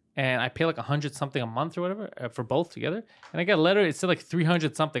 and I pay like 100 something a month or whatever for both together. And I get a letter. It said like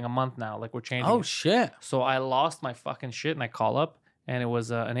 300 something a month now. Like we're changing. Oh, shit. So I lost my fucking shit, and I call up, and it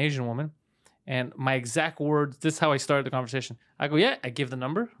was an Asian woman. And my exact words, this is how I started the conversation. I go, yeah, I give the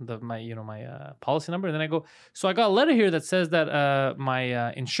number, my policy number. And then I go, so I got a letter here that says that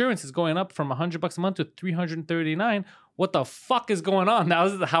my insurance is going up from $100 a month to $339. What the fuck is going on? That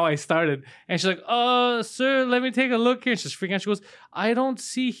was how I started. And she's like, sir, let me take a look here. And she's freaking out. She goes, I don't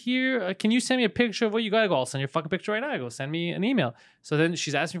see here. Can you send me a picture of what you got? I go, I'll send you a fucking picture right now. I go, send me an email. So then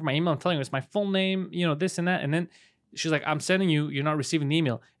she's asking for my email. I'm telling her it's my full name, this and that. And then she's like, I'm sending you, you're not receiving the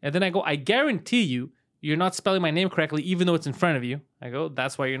email. And then I go, I guarantee you're not spelling my name correctly, even though it's in front of you. I go,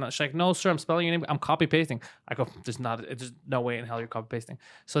 that's why you're not. She's like, no, sir, I'm spelling your name. I'm copy pasting. I go, there's no way in hell you're copy pasting.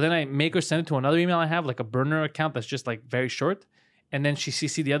 So then I make her send it to another email I have, like a burner account that's just like very short. And then she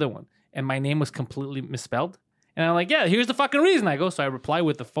CC'd the other one. And my name was completely misspelled. And I'm like, yeah, here's the fucking reason. I go, so I reply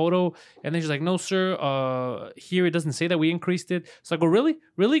with the photo. And then she's like, no, sir, here it doesn't say that we increased it. So I go, really?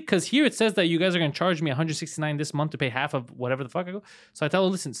 Really? Because here it says that you guys are going to charge me $169 this month to pay half of whatever the fuck I go. So I tell her,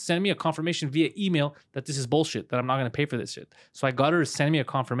 listen, send me a confirmation via email that this is bullshit, that I'm not going to pay for this shit. So I got her to send me a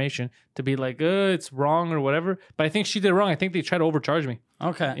confirmation to be like, it's wrong or whatever. But I think she did it wrong. I think they tried to overcharge me.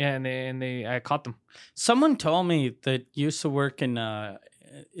 Okay. Yeah, and I caught them. Someone told me that used to work in the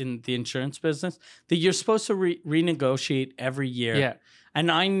insurance business that you're supposed to renegotiate every year. Yeah. And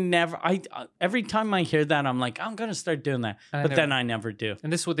every time I hear that, I'm like, I'm going to start doing that. But then I never do.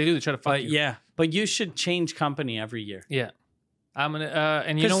 And this is what they do. They try to fuck you. Yeah. But you should change company every year. Yeah. I'm going to,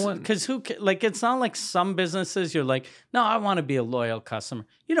 and you know what? Because it's not like some businesses you're like, no, I want to be a loyal customer.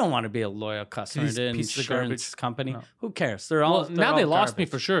 You don't want to be a loyal customer to an insurance company. No. Who cares? They're all now they lost me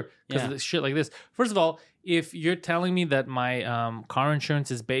garbage. for sure because of shit like this. First of all, if you're telling me that my car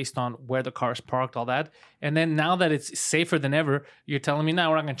insurance is based on where the car is parked, all that, and then now that it's safer than ever, you're telling me,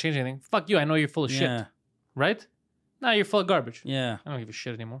 we're not going to change anything. Fuck you. I know you're full of shit. Right? Now you're full of garbage. Yeah. I don't give a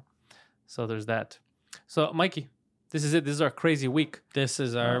shit anymore. So there's that. So, Mikey, this is it. This is our crazy week. This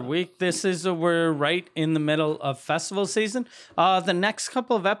is our week. We're right in the middle of festival season. The next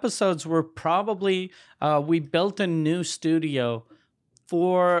couple of episodes were probably, we built a new studio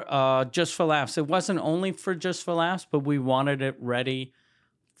for Just for Laughs. It wasn't only for Just for Laughs, but we wanted it ready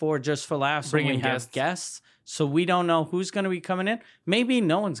for Just for Laughs. Bring in we have guests. So we don't know who's going to be coming in. Maybe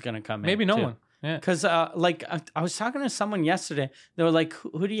no one's going to come in. Maybe no one. Yeah. Because I was talking to someone yesterday. They were like,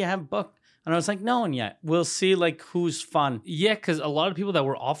 who do you have booked? And I was like, no one yet. We'll see who's fun. Yeah, because a lot of people that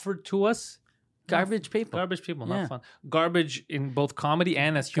were offered to us, Garbage people, not fun. Garbage in both comedy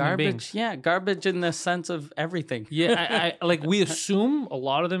and as human beings. Yeah, garbage in the sense of everything. Yeah, I we assume a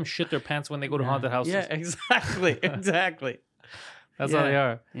lot of them shit their pants when they go to haunted houses. Yeah, exactly. That's how they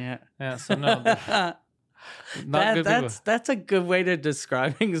are. Yeah. So no, good people. That's a good way to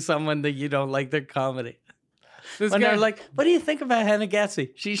describing someone that you don't like their comedy. This when guy, they're like, what do you think about Hannah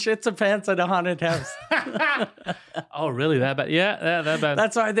Gatsby? She shits her pants at a haunted house. Oh, really? That bad? Yeah, that bad.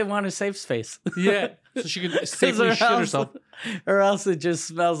 That's why they want a safe space. Yeah, so she can safely shit herself. Or else it just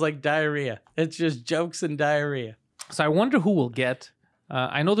smells like diarrhea. It's just jokes and diarrhea. So I wonder who will get.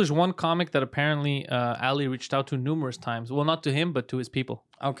 I know there's one comic that apparently Ali reached out to numerous times. Well, not to him, but to his people.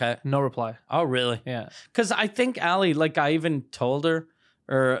 Okay. No reply. Oh, really? Yeah. Because I think Ali, I even told her,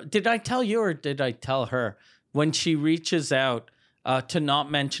 or did I tell you or did I tell her? When she reaches out to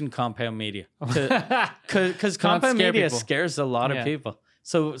not mention Compound Media. Because Compound Media scares a lot of people.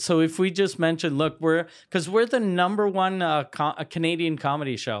 So if we just mention, look, we're the number one Canadian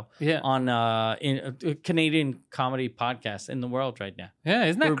comedy show on Canadian comedy podcast in the world right now. Yeah,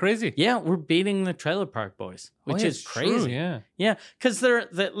 isn't that crazy? Yeah, we're beating the Trailer Park Boys, which is crazy. True, yeah, because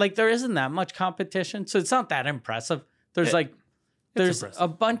there isn't that much competition, so it's not that impressive. There's a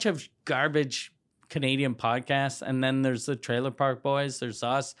bunch of garbage Canadian podcasts, and then there's the Trailer Park Boys. There's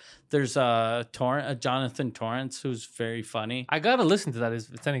us. There's Jonathan Torrance, who's very funny. I gotta listen to that. If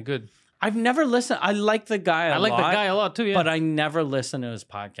it's any good. I've never listened. I like the guy a lot. I like the guy a lot too. Yeah, but I never listen to his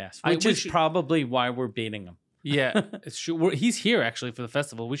podcast, which is probably why we're beating him. Yeah, it's true. He's here actually for the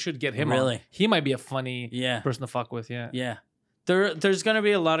festival. We should get him on. He might be a funny person to fuck with. Yeah. There's going to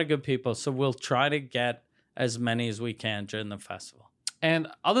be a lot of good people, so we'll try to get as many as we can during the festival. And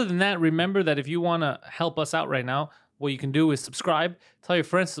other than that, remember that if you want to help us out right now, what you can do is subscribe, tell your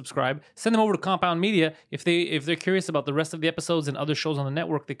friends to subscribe, send them over to Compound Media. If they're curious about the rest of the episodes and other shows on the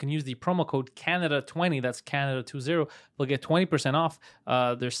network, they can use the promo code Canada20. That's Canada20. They'll get 20% off.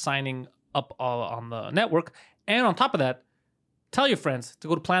 They're signing up on the network. And on top of that, tell your friends to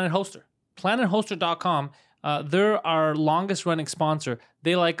go to Planet Hoster. PlanetHoster.com. They're our longest running sponsor.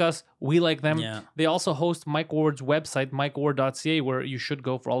 They like us. We like them. Yeah. They also host Mike Ward's website, MikeWard.ca, where you should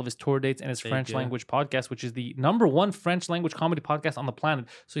go for all of his tour dates and his French language podcast, which is the #1 French language comedy podcast on the planet.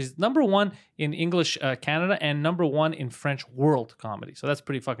 So he's #1 in English Canada and #1 in French world comedy. So that's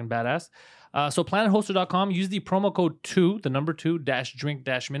pretty fucking badass. So planethoster.com, use the promo code 2, the number 2,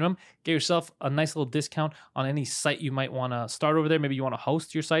 -drink-minimum. Get yourself a nice little discount on any site you might want to start over there. Maybe you want to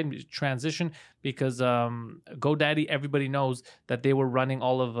host your site and transition, because GoDaddy, everybody knows that they were running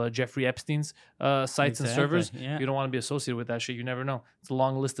all of Jeffrey Epstein's sites and servers. Yeah. You don't want to be associated with that shit. You never know. It's a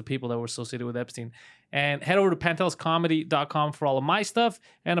long list of people that were associated with Epstein. And head over to panteliscomedy.com for all of my stuff.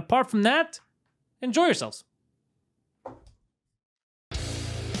 And apart from that, enjoy yourselves.